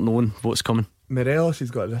not knowing what's coming? Morelos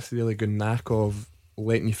has got this really good knack of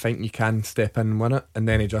letting you think you can step in and win it, and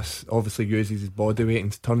then he just obviously uses his body weight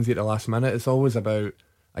and turns you at the last minute. It's always about,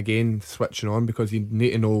 again, switching on, because you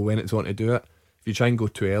need to know when it's on to do it. If you try and go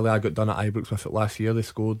too early, I got done at Ibrox with it last year. They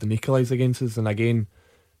scored and equalised against us, and again,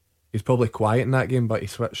 he's probably quiet in that game, but he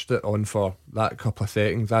switched it on for that couple of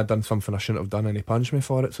seconds. I'd done something I shouldn't have done and he punched me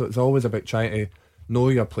for it. So it's always about trying to know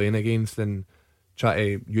who you're playing against and try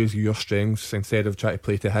to use your strengths instead of trying to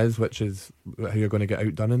play to his, which is how you're going to get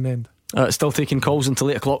outdone in the end. Still taking calls until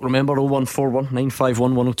 8 o'clock. Remember, 0141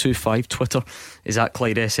 951 1025. Twitter is at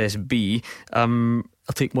Clyde SSB. I'll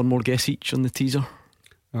take one more guess each on the teaser.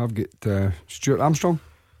 I've got Stuart Armstrong.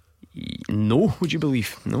 No, would you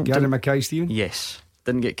believe? No. Gary Mackay, Stephen? Yes.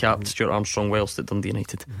 Didn't get capped. Stuart Armstrong whilst at Dundee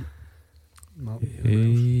United.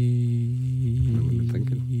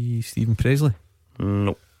 Stephen Presley?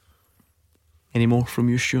 No. Any more from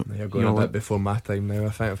you, Stuart? You're going a bit before my time now. I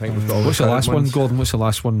think we've got. What's the last one, Gordon? What's the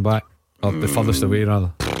last one back? Or the furthest away,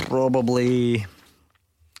 rather? Probably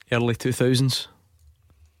early 2000s.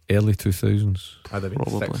 Early 2000s. I'd have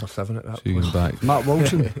been 6 or 7 at that point. Back. Matt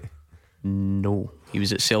Wilson? No. He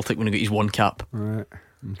was at Celtic when he got his one cap. Right.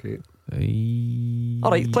 Okay.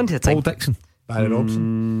 Alright, plenty of time. Paul Dixon. Barry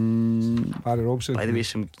Robson. Barry Robson. By the way,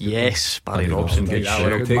 Barry Robson. Good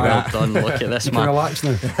shout. Well done. Look at this, man. Relax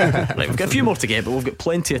now. Right, we've got a few more to get, but we've got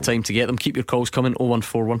plenty of time to get them. Keep your calls coming.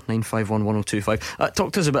 0141 951 1025.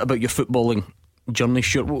 Talk to us a bit about your footballing journey,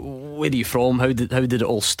 Stuart. Where are you from? How did it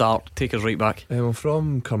all start? Take us right back. I'm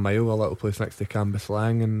from Carmyle, a little place next to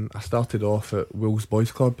Cambuslang, and I started off at Wolves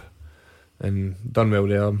Boys Club and done well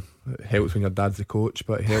there. It helps when your dad's the coach,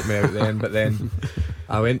 but it helped me out then. But then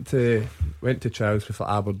I went to trials with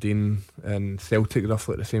Aberdeen and Celtic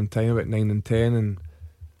roughly at the same time, about 9 and 10, and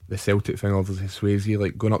the Celtic thing obviously sways you,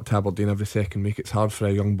 like going up to Aberdeen every second week. It's hard for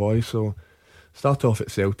a young boy, so start off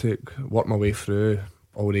at Celtic, work my way through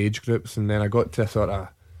all the age groups, and then I got to a sort of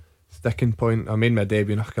sticking point. I made my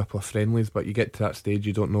debut in a couple of friendlies, but you get to that stage,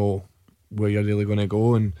 you don't know where you're really going to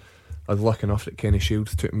go. And I was lucky enough that Kenny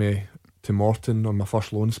Shields took me to Morton on my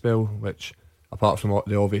first loan spell, which, apart from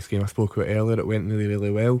the obvious game I spoke about earlier, it went really,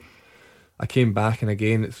 really well. I came back, and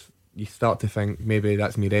again, you start to think maybe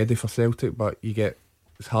that's me ready for Celtic, but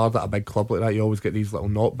it's hard at a big club like that. You always get these little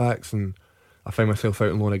knockbacks, and I found myself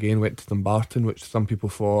out on loan again, went to Dumbarton, which some people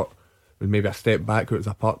thought was maybe a step back, it was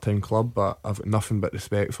a part-time club, but I've got nothing but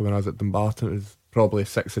respect for when I was at Dumbarton. It was probably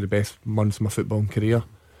 6 of the best months of my footballing career.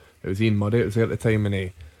 It was Ian Murray, it was there at the time, and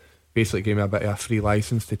he basically gave me a bit of a free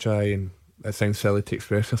licence to try, and it sounds silly to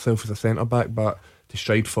express yourself as a centre-back, but to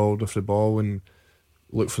stride forward with the ball and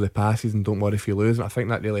look for the passes and don't worry if you lose. And I think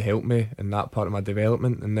that really helped me in that part of my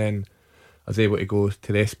development. And then I was able to go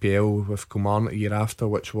to the SPL with Kilmarnock a year after,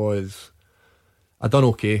 which was, I done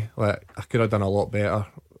okay. Like, I could have done a lot better.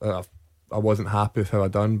 I wasn't happy with how I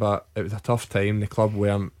done, but it was a tough time. The club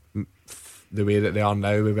weren't the way that they are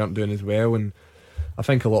now. We weren't doing as well, and I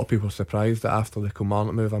think a lot of people were surprised that after the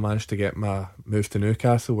Kilmarnock move I managed to get my move to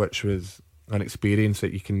Newcastle, which was an experience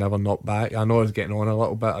that you can never knock back. I know I was getting on a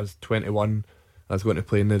little bit. I was 21, I was going to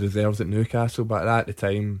play in the reserves at Newcastle, but at the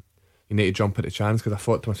time you need to jump at the chance, because I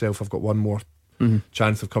thought to myself, I've got one more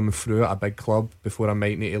chance of coming through at a big club before I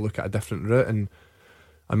might need to look at a different route. And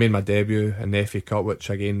I made my debut in the FA Cup, which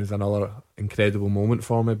again was another incredible moment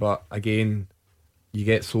for me. But again, you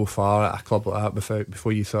get so far at a club like that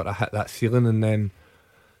before you sort of hit that ceiling. And then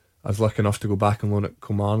I was lucky enough to go back and loan at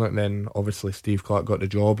Kilmarnock, and then obviously Steve Clarke got the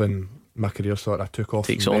job, and my career sort of took off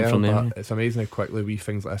from there. But it's amazing how quickly wee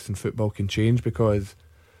things like this in football can change, because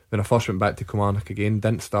when I first went back to Kilmarnock again,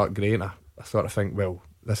 didn't start great, and I sort of think, well,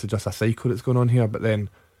 this is just a cycle that's going on here. But then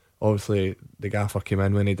obviously the gaffer came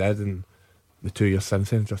in when he did, and the 2 years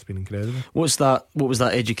since then have just been incredible. What was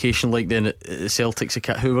that education like then at Celtic?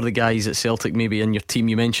 Who were the guys at Celtic maybe in your team?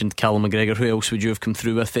 You mentioned Callum McGregor. Who else would you have come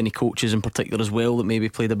through with? Any coaches in particular as well that maybe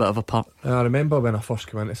played a bit of a part? I remember when I first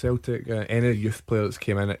came into Celtic, any youth player that's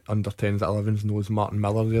came in at under 10s at 11s knows Martin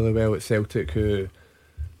Miller really well at Celtic, who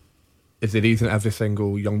is the reason every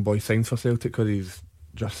single young boy signs for Celtic, because he's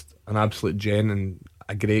just an absolute gent and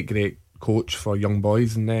a great coach for young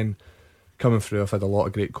boys. And then coming through, I've had a lot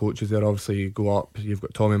of great coaches there. Obviously you go up, you've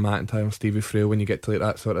got Tommy McIntyre, Stevie Frail when you get to like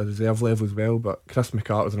that sort of reserve level as well. But Chris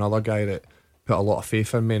McCarthy's another guy that put a lot of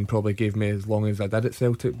faith in me and probably gave me as long as I did at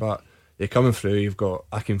Celtic. But yeah, coming through,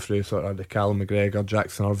 I came through sort of the Callum McGregor,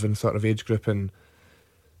 Jackson Irvine sort of age group, and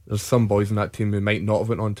there's some boys in that team who might not have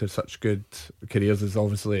went on to such good careers as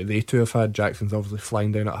obviously they two have had. Jackson's obviously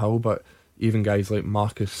flying down at Hull, but even guys like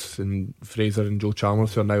Marcus and Fraser and Joe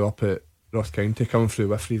Chalmers who are now up at Ross County, coming through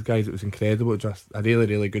with these guys, it was incredible. Just a really,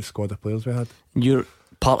 really good squad of players we had. You're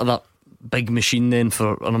part of that big machine then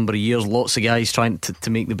for a number of years, lots of guys trying to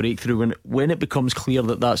make the breakthrough. When it becomes clear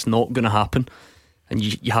that that's not going to happen and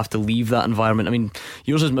you have to leave that environment, I mean,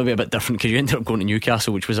 yours is maybe a bit different because you ended up going to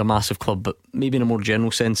Newcastle, which was a massive club, but maybe in a more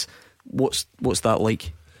general sense, what's that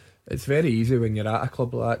like? It's very easy when you're at a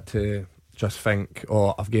club like that to just think,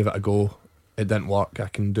 oh, I've gave it a go, it didn't work, I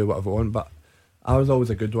can do whatever I want. But I was always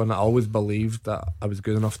a good one. I always believed that I was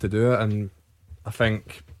good enough to do it, and I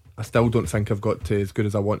still don't think I've got to as good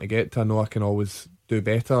as I want to get to. I know I can always do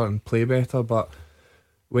better and play better, but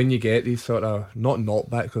when you get these sort of, not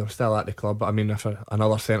knockbacks, because I'm still at the club, but I mean if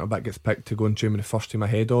another centre back gets picked to go and tune me the first team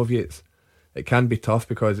ahead of you, it can be tough,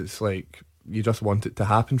 because it's like you just want it to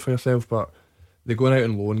happen for yourself. But the going out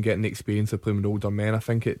on loan, getting the experience of playing with older men, I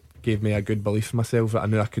think it gave me a good belief in myself that I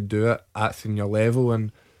knew I could do it at senior level.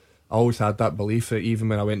 And I always had that belief that even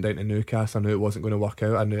when I went down to Newcastle, I knew it wasn't going to work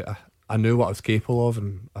out. I knew what I was capable of,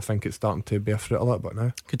 and I think it's starting to bear fruit a little bit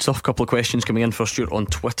now. Good stuff. A couple of questions coming in for Stuart on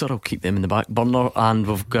Twitter. I'll keep them in the back burner, and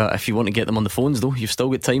we've got, if you want to get them on the phones though, you've still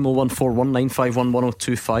got time.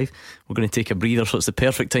 01419511025. We're going to take a breather, so it's the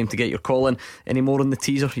perfect time to get your call in. Any more on the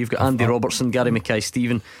teaser? You've got Andy Robertson, Gary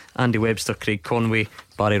Mackay-Stephen, Andy Webster, Craig Conway,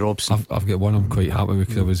 Barry Robson. I've got one I'm quite happy with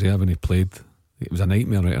because I was there when he played. It was a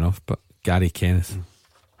nightmare right enough, but Gary Kenneth.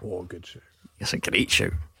 Oh, good shout. It's a great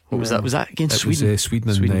shout. What was that? Was that against Sweden? It was Sweden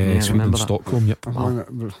and Stockholm. Yep.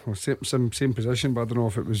 Same position, but I don't know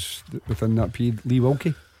if it was within that period. Lee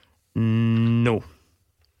Wilkie? No.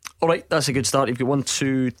 Alright, that's a good start. You've got 1,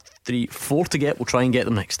 2, 3, 4 to get. We'll try and get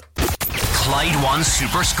them next. Clyde One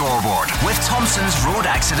Super Scoreboard with Thompson's Road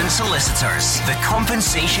Accident Solicitors. The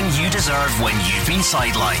compensation you deserve when you've been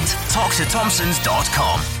sidelined. Talk to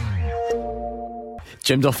Thompsons.com.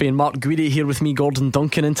 Jim Duffy and Mark Guidi here with me, Gordon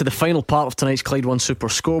Duncan, into the final part of tonight's Clyde One Super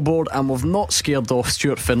Scoreboard, and we've not scared off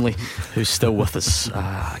Stuart Finlay, who's still with us.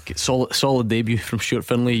 Solid debut from Stuart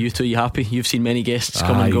Finlay. You two, you happy? You've seen many guests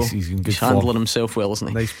come and go. He's in good handling form. Himself well, isn't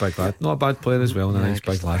he? Nice big lad. Not a bad player as well, and a nice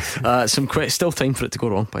big lad. Still time for it to go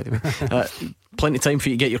wrong, by the way. Plenty of time for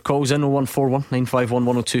you to get your calls in. 0141 951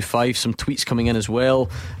 1025. Some tweets coming in as well.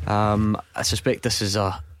 I suspect this is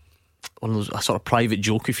a sort of private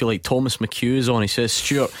joke, if you like. Thomas McHugh is on. He says,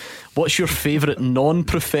 Stuart, what's your favourite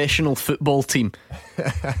non-professional football team?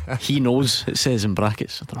 He knows, it says in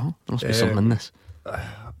brackets. I don't know, there must be something in this.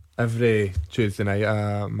 Every Tuesday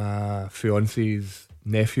night, my fiance's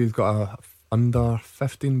nephew's got a under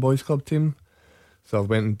 15 boys club team, so I've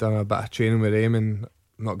went and done a bit of training with him, and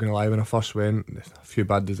not going to lie, when I first went, a few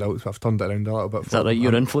bad results, but I've turned it around a little bit. Is that right,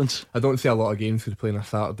 your influence? I don't see a lot of games because we play on a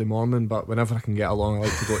Saturday morning, but whenever I can get along, I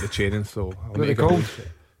like to go to the training. So I'll what are they called?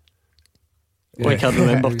 I can't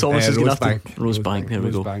remember. Thomas is going to have to. Rosebank. There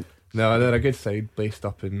we go. No, they're a good side, based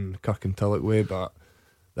up in Kirkintilloch way, but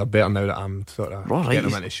they're better now that I'm sort of getting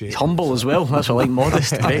them into shape. He's humble as well. That's what I like,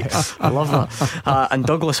 modest. Right? I love that. And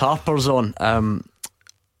Douglas Harper's on.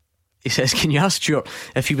 He says, can you ask Stuart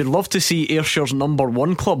if he would love to see Ayrshire's number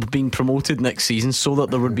 1 club being promoted next season, so that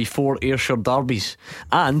there would be 4 Ayrshire derbies?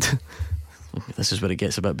 And this is where it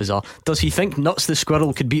gets a bit bizarre, does he think Nuts the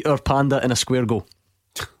Squirrel could beat our Panda in a square go?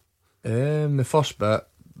 The first bit,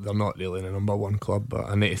 they're not really the number 1 club, but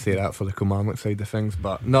I need to say that for the Kilmarnock side of things.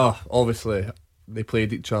 But no, obviously they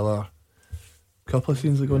played each other a couple of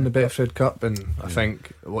seasons ago in the Betfred Cup, and I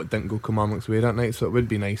think what didn't go Kilmarnock's way that night, so it would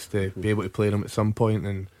be nice to be able to play them at some point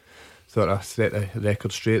and sort of set the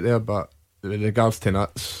record straight there. But with regards to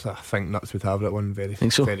Nuts, I think Nuts would have that one very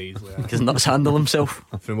easily. Does Nuts handle himself?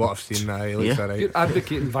 From what I've seen, he looks alright. You're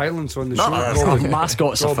advocating violence on the show. show.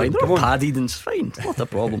 Mascots are fine. They're padded and it's fine. It's not a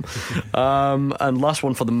problem. And last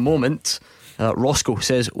one for the moment. Roscoe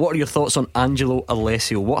says, what are your thoughts on Angelo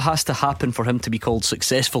Alessio? What has to happen for him to be called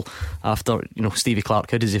successful after Stevie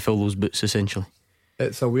Clark? How does he fill those boots essentially?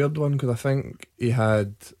 It's a weird one, because I think he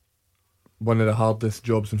had one of the hardest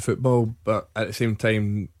jobs in football, but at the same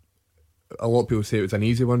time a lot of people say it was an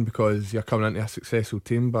easy one because you're coming into a successful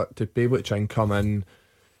team, but to be able to try and come in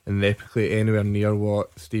and replicate anywhere near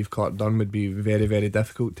what Steve Clark done would be very, very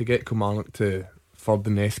difficult. To get Kilmarnock to third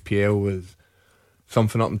in the SPL was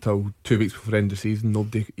something up until 2 weeks before the end of the season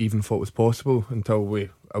nobody even thought was possible until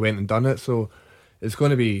I went and done it. So it's going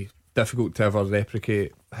to be difficult to ever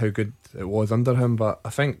replicate how good it was under him, but I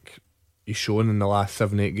think he's shown in the last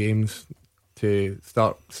 7-8 games to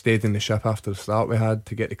start steadying the ship after the start we had,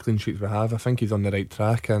 to get the clean sheets we have. I think he's on the right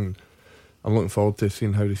track, and I'm looking forward to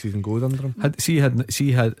seeing how the season goes under him.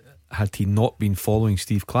 Had he not been following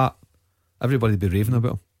Steve Clark, everybody'd be raving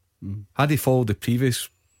about him. Had he followed the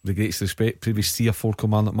greatest respect, previous 3 or 4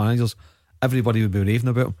 Kilmarnock managers, everybody would be raving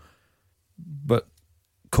about him. But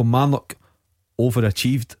Kilmarnock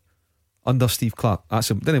overachieved under Steve Clark.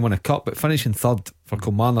 Didn't win a cup, but finishing third for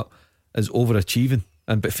Kilmarnock is overachieving.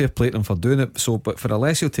 But fair play to them for doing it. So, but for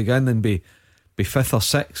Alessio to go in and be 5th or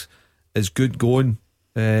 6th is good going.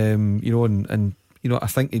 And I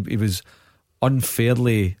think he was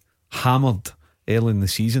unfairly hammered early in the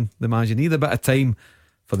season. The manager needed a bit of time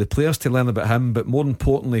for the players to learn about him, but more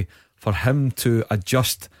importantly for him to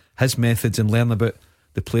adjust his methods and learn about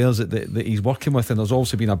the players that he's working with. And there's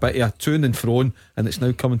also been a bit of a to and fro, and it's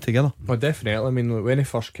now coming together. Well, definitely. I mean, when he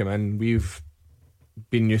first came in, we've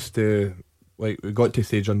been used to, like, we got to a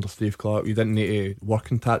stage under Steve Clark, we didn't need to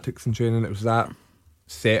work in tactics and training. It was that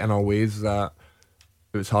set in our ways that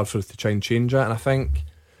it was hard for us to try and change it. And I think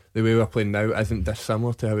the way we're playing now isn't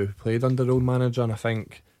dissimilar to how we played under the old manager, and I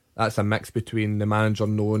think that's a mix between the manager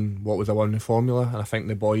knowing what was a winning formula and I think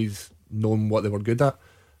the boys knowing what they were good at.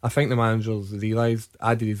 I think the manager's realised,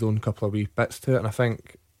 added his own couple of wee bits to it, and I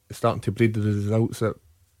think it's starting to breed the results that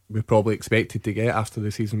we probably expected to get after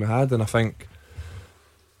the season we had. And I think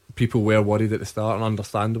people were worried at the start, and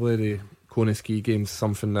understandably the Kona ski game's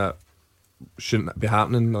something that shouldn't be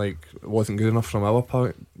happening. Like, it wasn't good enough from our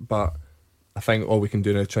point, but I think all we can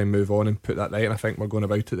do now is try and move on and put that right, and I think we're going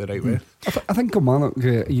about it the right way. I think Kilmarnock,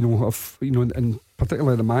 and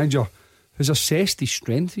particularly the manager, has assessed his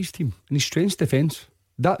strength, his team, and his strength's defence.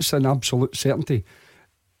 That's an absolute certainty.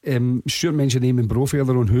 Stuart mentioned Eamon Brophy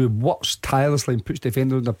earlier on, who works tirelessly and puts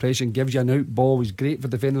defenders under pressure and gives you an out ball. He's great for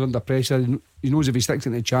defenders under pressure. He knows if he sticks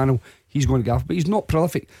in the channel, he's going to get off, but he's not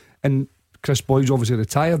prolific. And Chris Boyd's obviously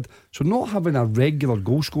retired, so not having a regular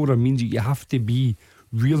goal scorer means that you have to be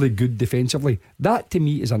really good defensively. That to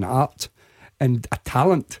me is an art and a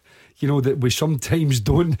talent, that we sometimes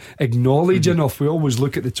don't acknowledge enough. We always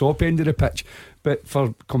look at the top end of the pitch, but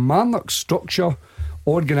for Kilmarnock's structure,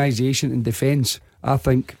 organisation and defence, I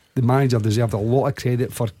think the manager deserved a lot of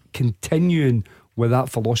credit for continuing with that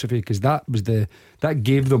philosophy, because that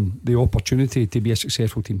gave them the opportunity to be a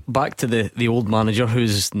successful team. Back to the old manager,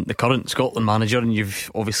 who's the current Scotland manager, and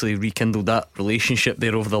you've obviously rekindled that relationship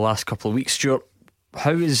there over the last couple of weeks. Stuart,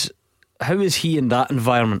 how is he in that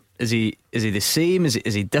environment? Is he the same? Is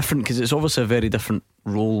he different? Because it's obviously a very different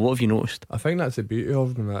role. What have you noticed? I think that's the beauty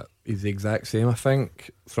of him, that he's the exact same. I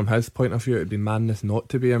think from his point of view, it'd be madness not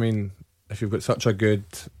to be. I mean, if you've got such a good,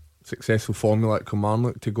 successful formula at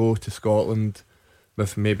Kilmarnock, to go to Scotland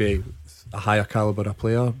with maybe a higher calibre of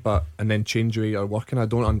player, and then change the way you're working, I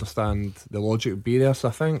don't understand the logic would be there. So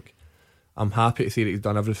I think I'm happy to see that he's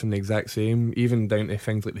done everything the exact same, even down to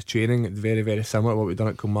things like the training. It's very, very similar to what we've done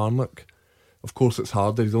at Kilmarnock. Of course it's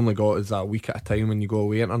harder, he's only got us a week at a time when you go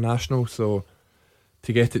away international, so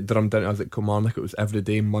to get it drummed into us at Kilmarnock, it was every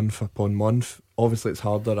day, month upon month. Obviously it's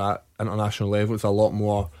harder at international level, it's a lot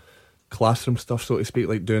more classroom stuff, so to speak,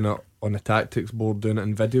 like doing it on the tactics board, doing it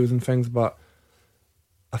in videos and things, but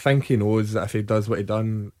I think he knows that if he does what he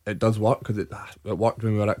done, it does work, because it worked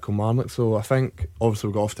when we were at Kilmarnock. So I think obviously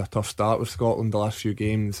we got off to a tough start with Scotland. The last few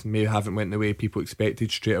games maybe haven't went the way people expected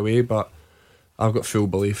straight away, but I've got full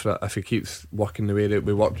belief that if he keeps working the way that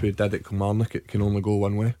we did at Kilmarnock, it can only go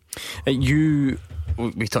one way.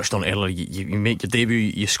 We touched on it earlier, you make your debut,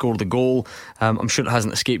 you score the goal. I'm sure it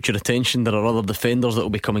hasn't escaped your attention. There are other defenders that will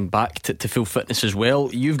be coming back to full fitness as well.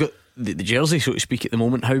 You've got the jersey, so to speak, at the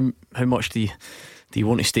moment. How much do you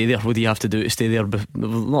want to stay there? What do you have to do to stay there? We've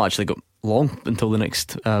not actually got long until the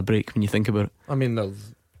next break, when you think about it. I mean,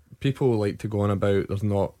 there's people like to go on about there's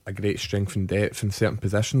not a great strength and depth in certain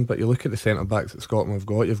positions, but you look at the centre backs that Scotland have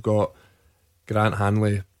got. You've got Grant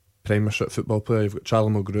Hanley, Premiership football player. You've got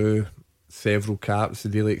Charlie Mulgrew, several caps,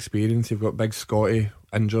 daily experience. You've got Big Scotty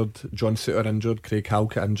injured, John Suter injured, Craig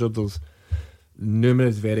Halkett injured. There's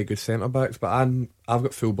numerous very good centre backs, but I've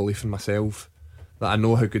got full belief in myself that I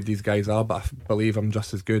know how good these guys are, but I believe I'm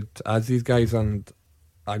just as good as these guys, and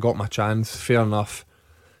I got my chance. Fair enough,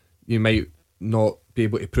 you might not be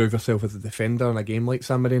able to prove yourself as a defender in a game like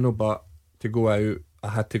San Marino, but to go out, I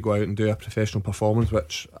had to go out and do a professional performance,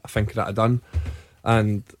 which I think that I've done,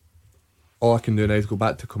 and all I can do now is go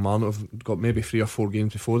back to Kilmarnock. I've got maybe 3 or 4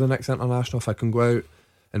 games before the next international. If I can go out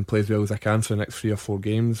and play as well as I can for the next 3 or 4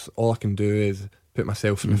 games, all I can do is put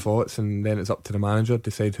myself in the thoughts, and then it's up to the manager to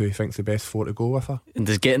decide who he thinks the best 4 to go with her. And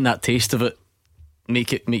does getting that taste of it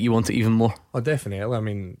make you want it even more? Oh, definitely. I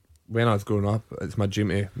mean, when I was growing up, it's my dream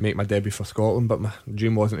to make my debut for Scotland, but my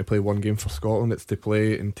dream wasn't to play one game for Scotland. It's to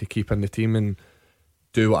play and to keep in the team and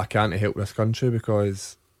do what I can to help this country,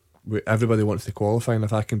 because everybody wants to qualify, and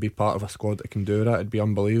if I can be part of a squad that can do that, it'd be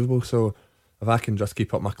unbelievable. So if I can just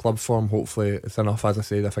keep up my club form, hopefully it's enough. As I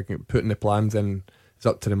said, if I can put in the plans in, it's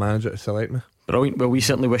up to the manager to select me. Brilliant. Well, we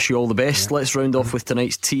certainly wish you all the best. Let's round off with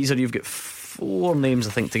tonight's teaser. You've got 4 names,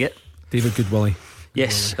 I think, to get. David Goodwillie.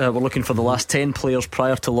 Yes, we're looking for the last 10 players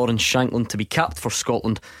prior to Lawrence Shankland to be capped for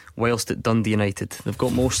Scotland whilst at Dundee United. They've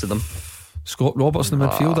got most of them. Scott Robertson, the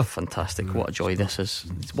midfielder. Fantastic. What a joy this is.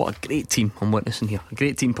 What a great team I'm witnessing here. A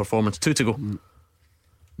great team performance. 2 to go.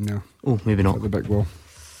 No. Oh, maybe not. The big wall.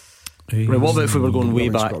 Right, what about if we were going way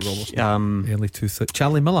back? Early 2000s.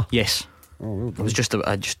 Charlie Miller. Yes. Well, I was just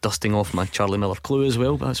dusting off my Charlie Miller clue as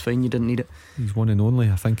well, but that's fine, you didn't need it. He's one and only,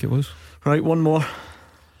 I think it was. Right, one more.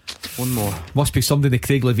 Must be somebody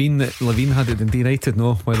Craig Levein that Levein had at Dundee United,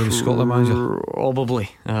 no? Whether he's Scotland manager. Probably.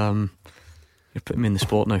 You're putting me in the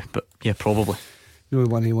spot now, but yeah, probably. You know,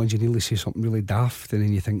 one of the ones you nearly say something really daft, and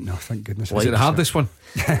then you think, no, thank goodness. Is it the hardest one?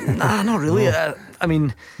 Nah, not really. No. I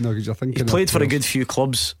mean, no, because you're thinking he's played for a good few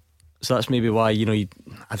clubs, so that's maybe why, you know,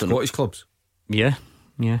 I don't know. Scottish clubs? Yeah.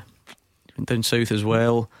 Went down south as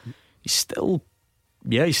well. He's still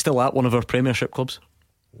at one of our Premiership clubs.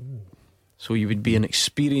 So you would be an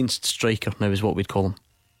experienced striker now, is what we'd call him.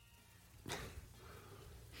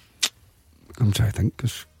 I'm trying to think,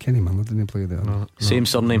 because Kenny Miller didn't play there. No. Same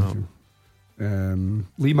surname.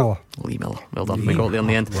 Lee Miller. Well done. We got there in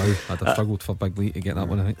the end. Wow, I'd have struggled for Big Lee to get that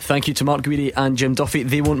one, I think. Thank you to Mark Guidi and Jim Duffy.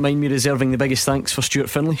 They won't mind me reserving the biggest thanks for Stuart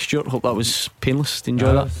Finlay. Stuart, hope that was painless. Did you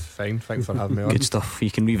enjoy that? Fine, thanks for having me on. Good stuff.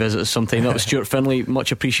 You can revisit us sometime. That was Stuart Finlay.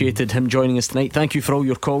 Much appreciated him joining us tonight. Thank you for all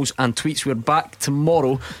your calls and tweets. We're back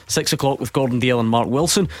tomorrow 6 o'clock with Gordon Dale and Mark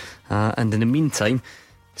Wilson, and in the meantime,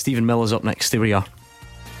 Stephen Miller's up next. There we are.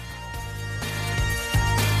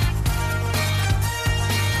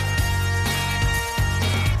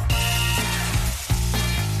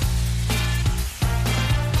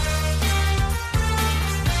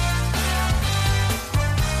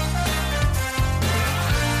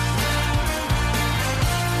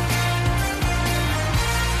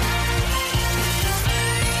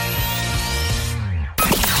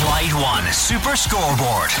 Super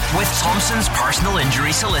Scoreboard with Thompson's personal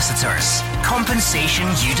injury solicitors. Compensation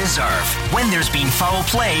you deserve. When there's been foul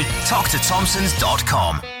play, talk to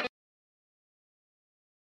Thompsons.com.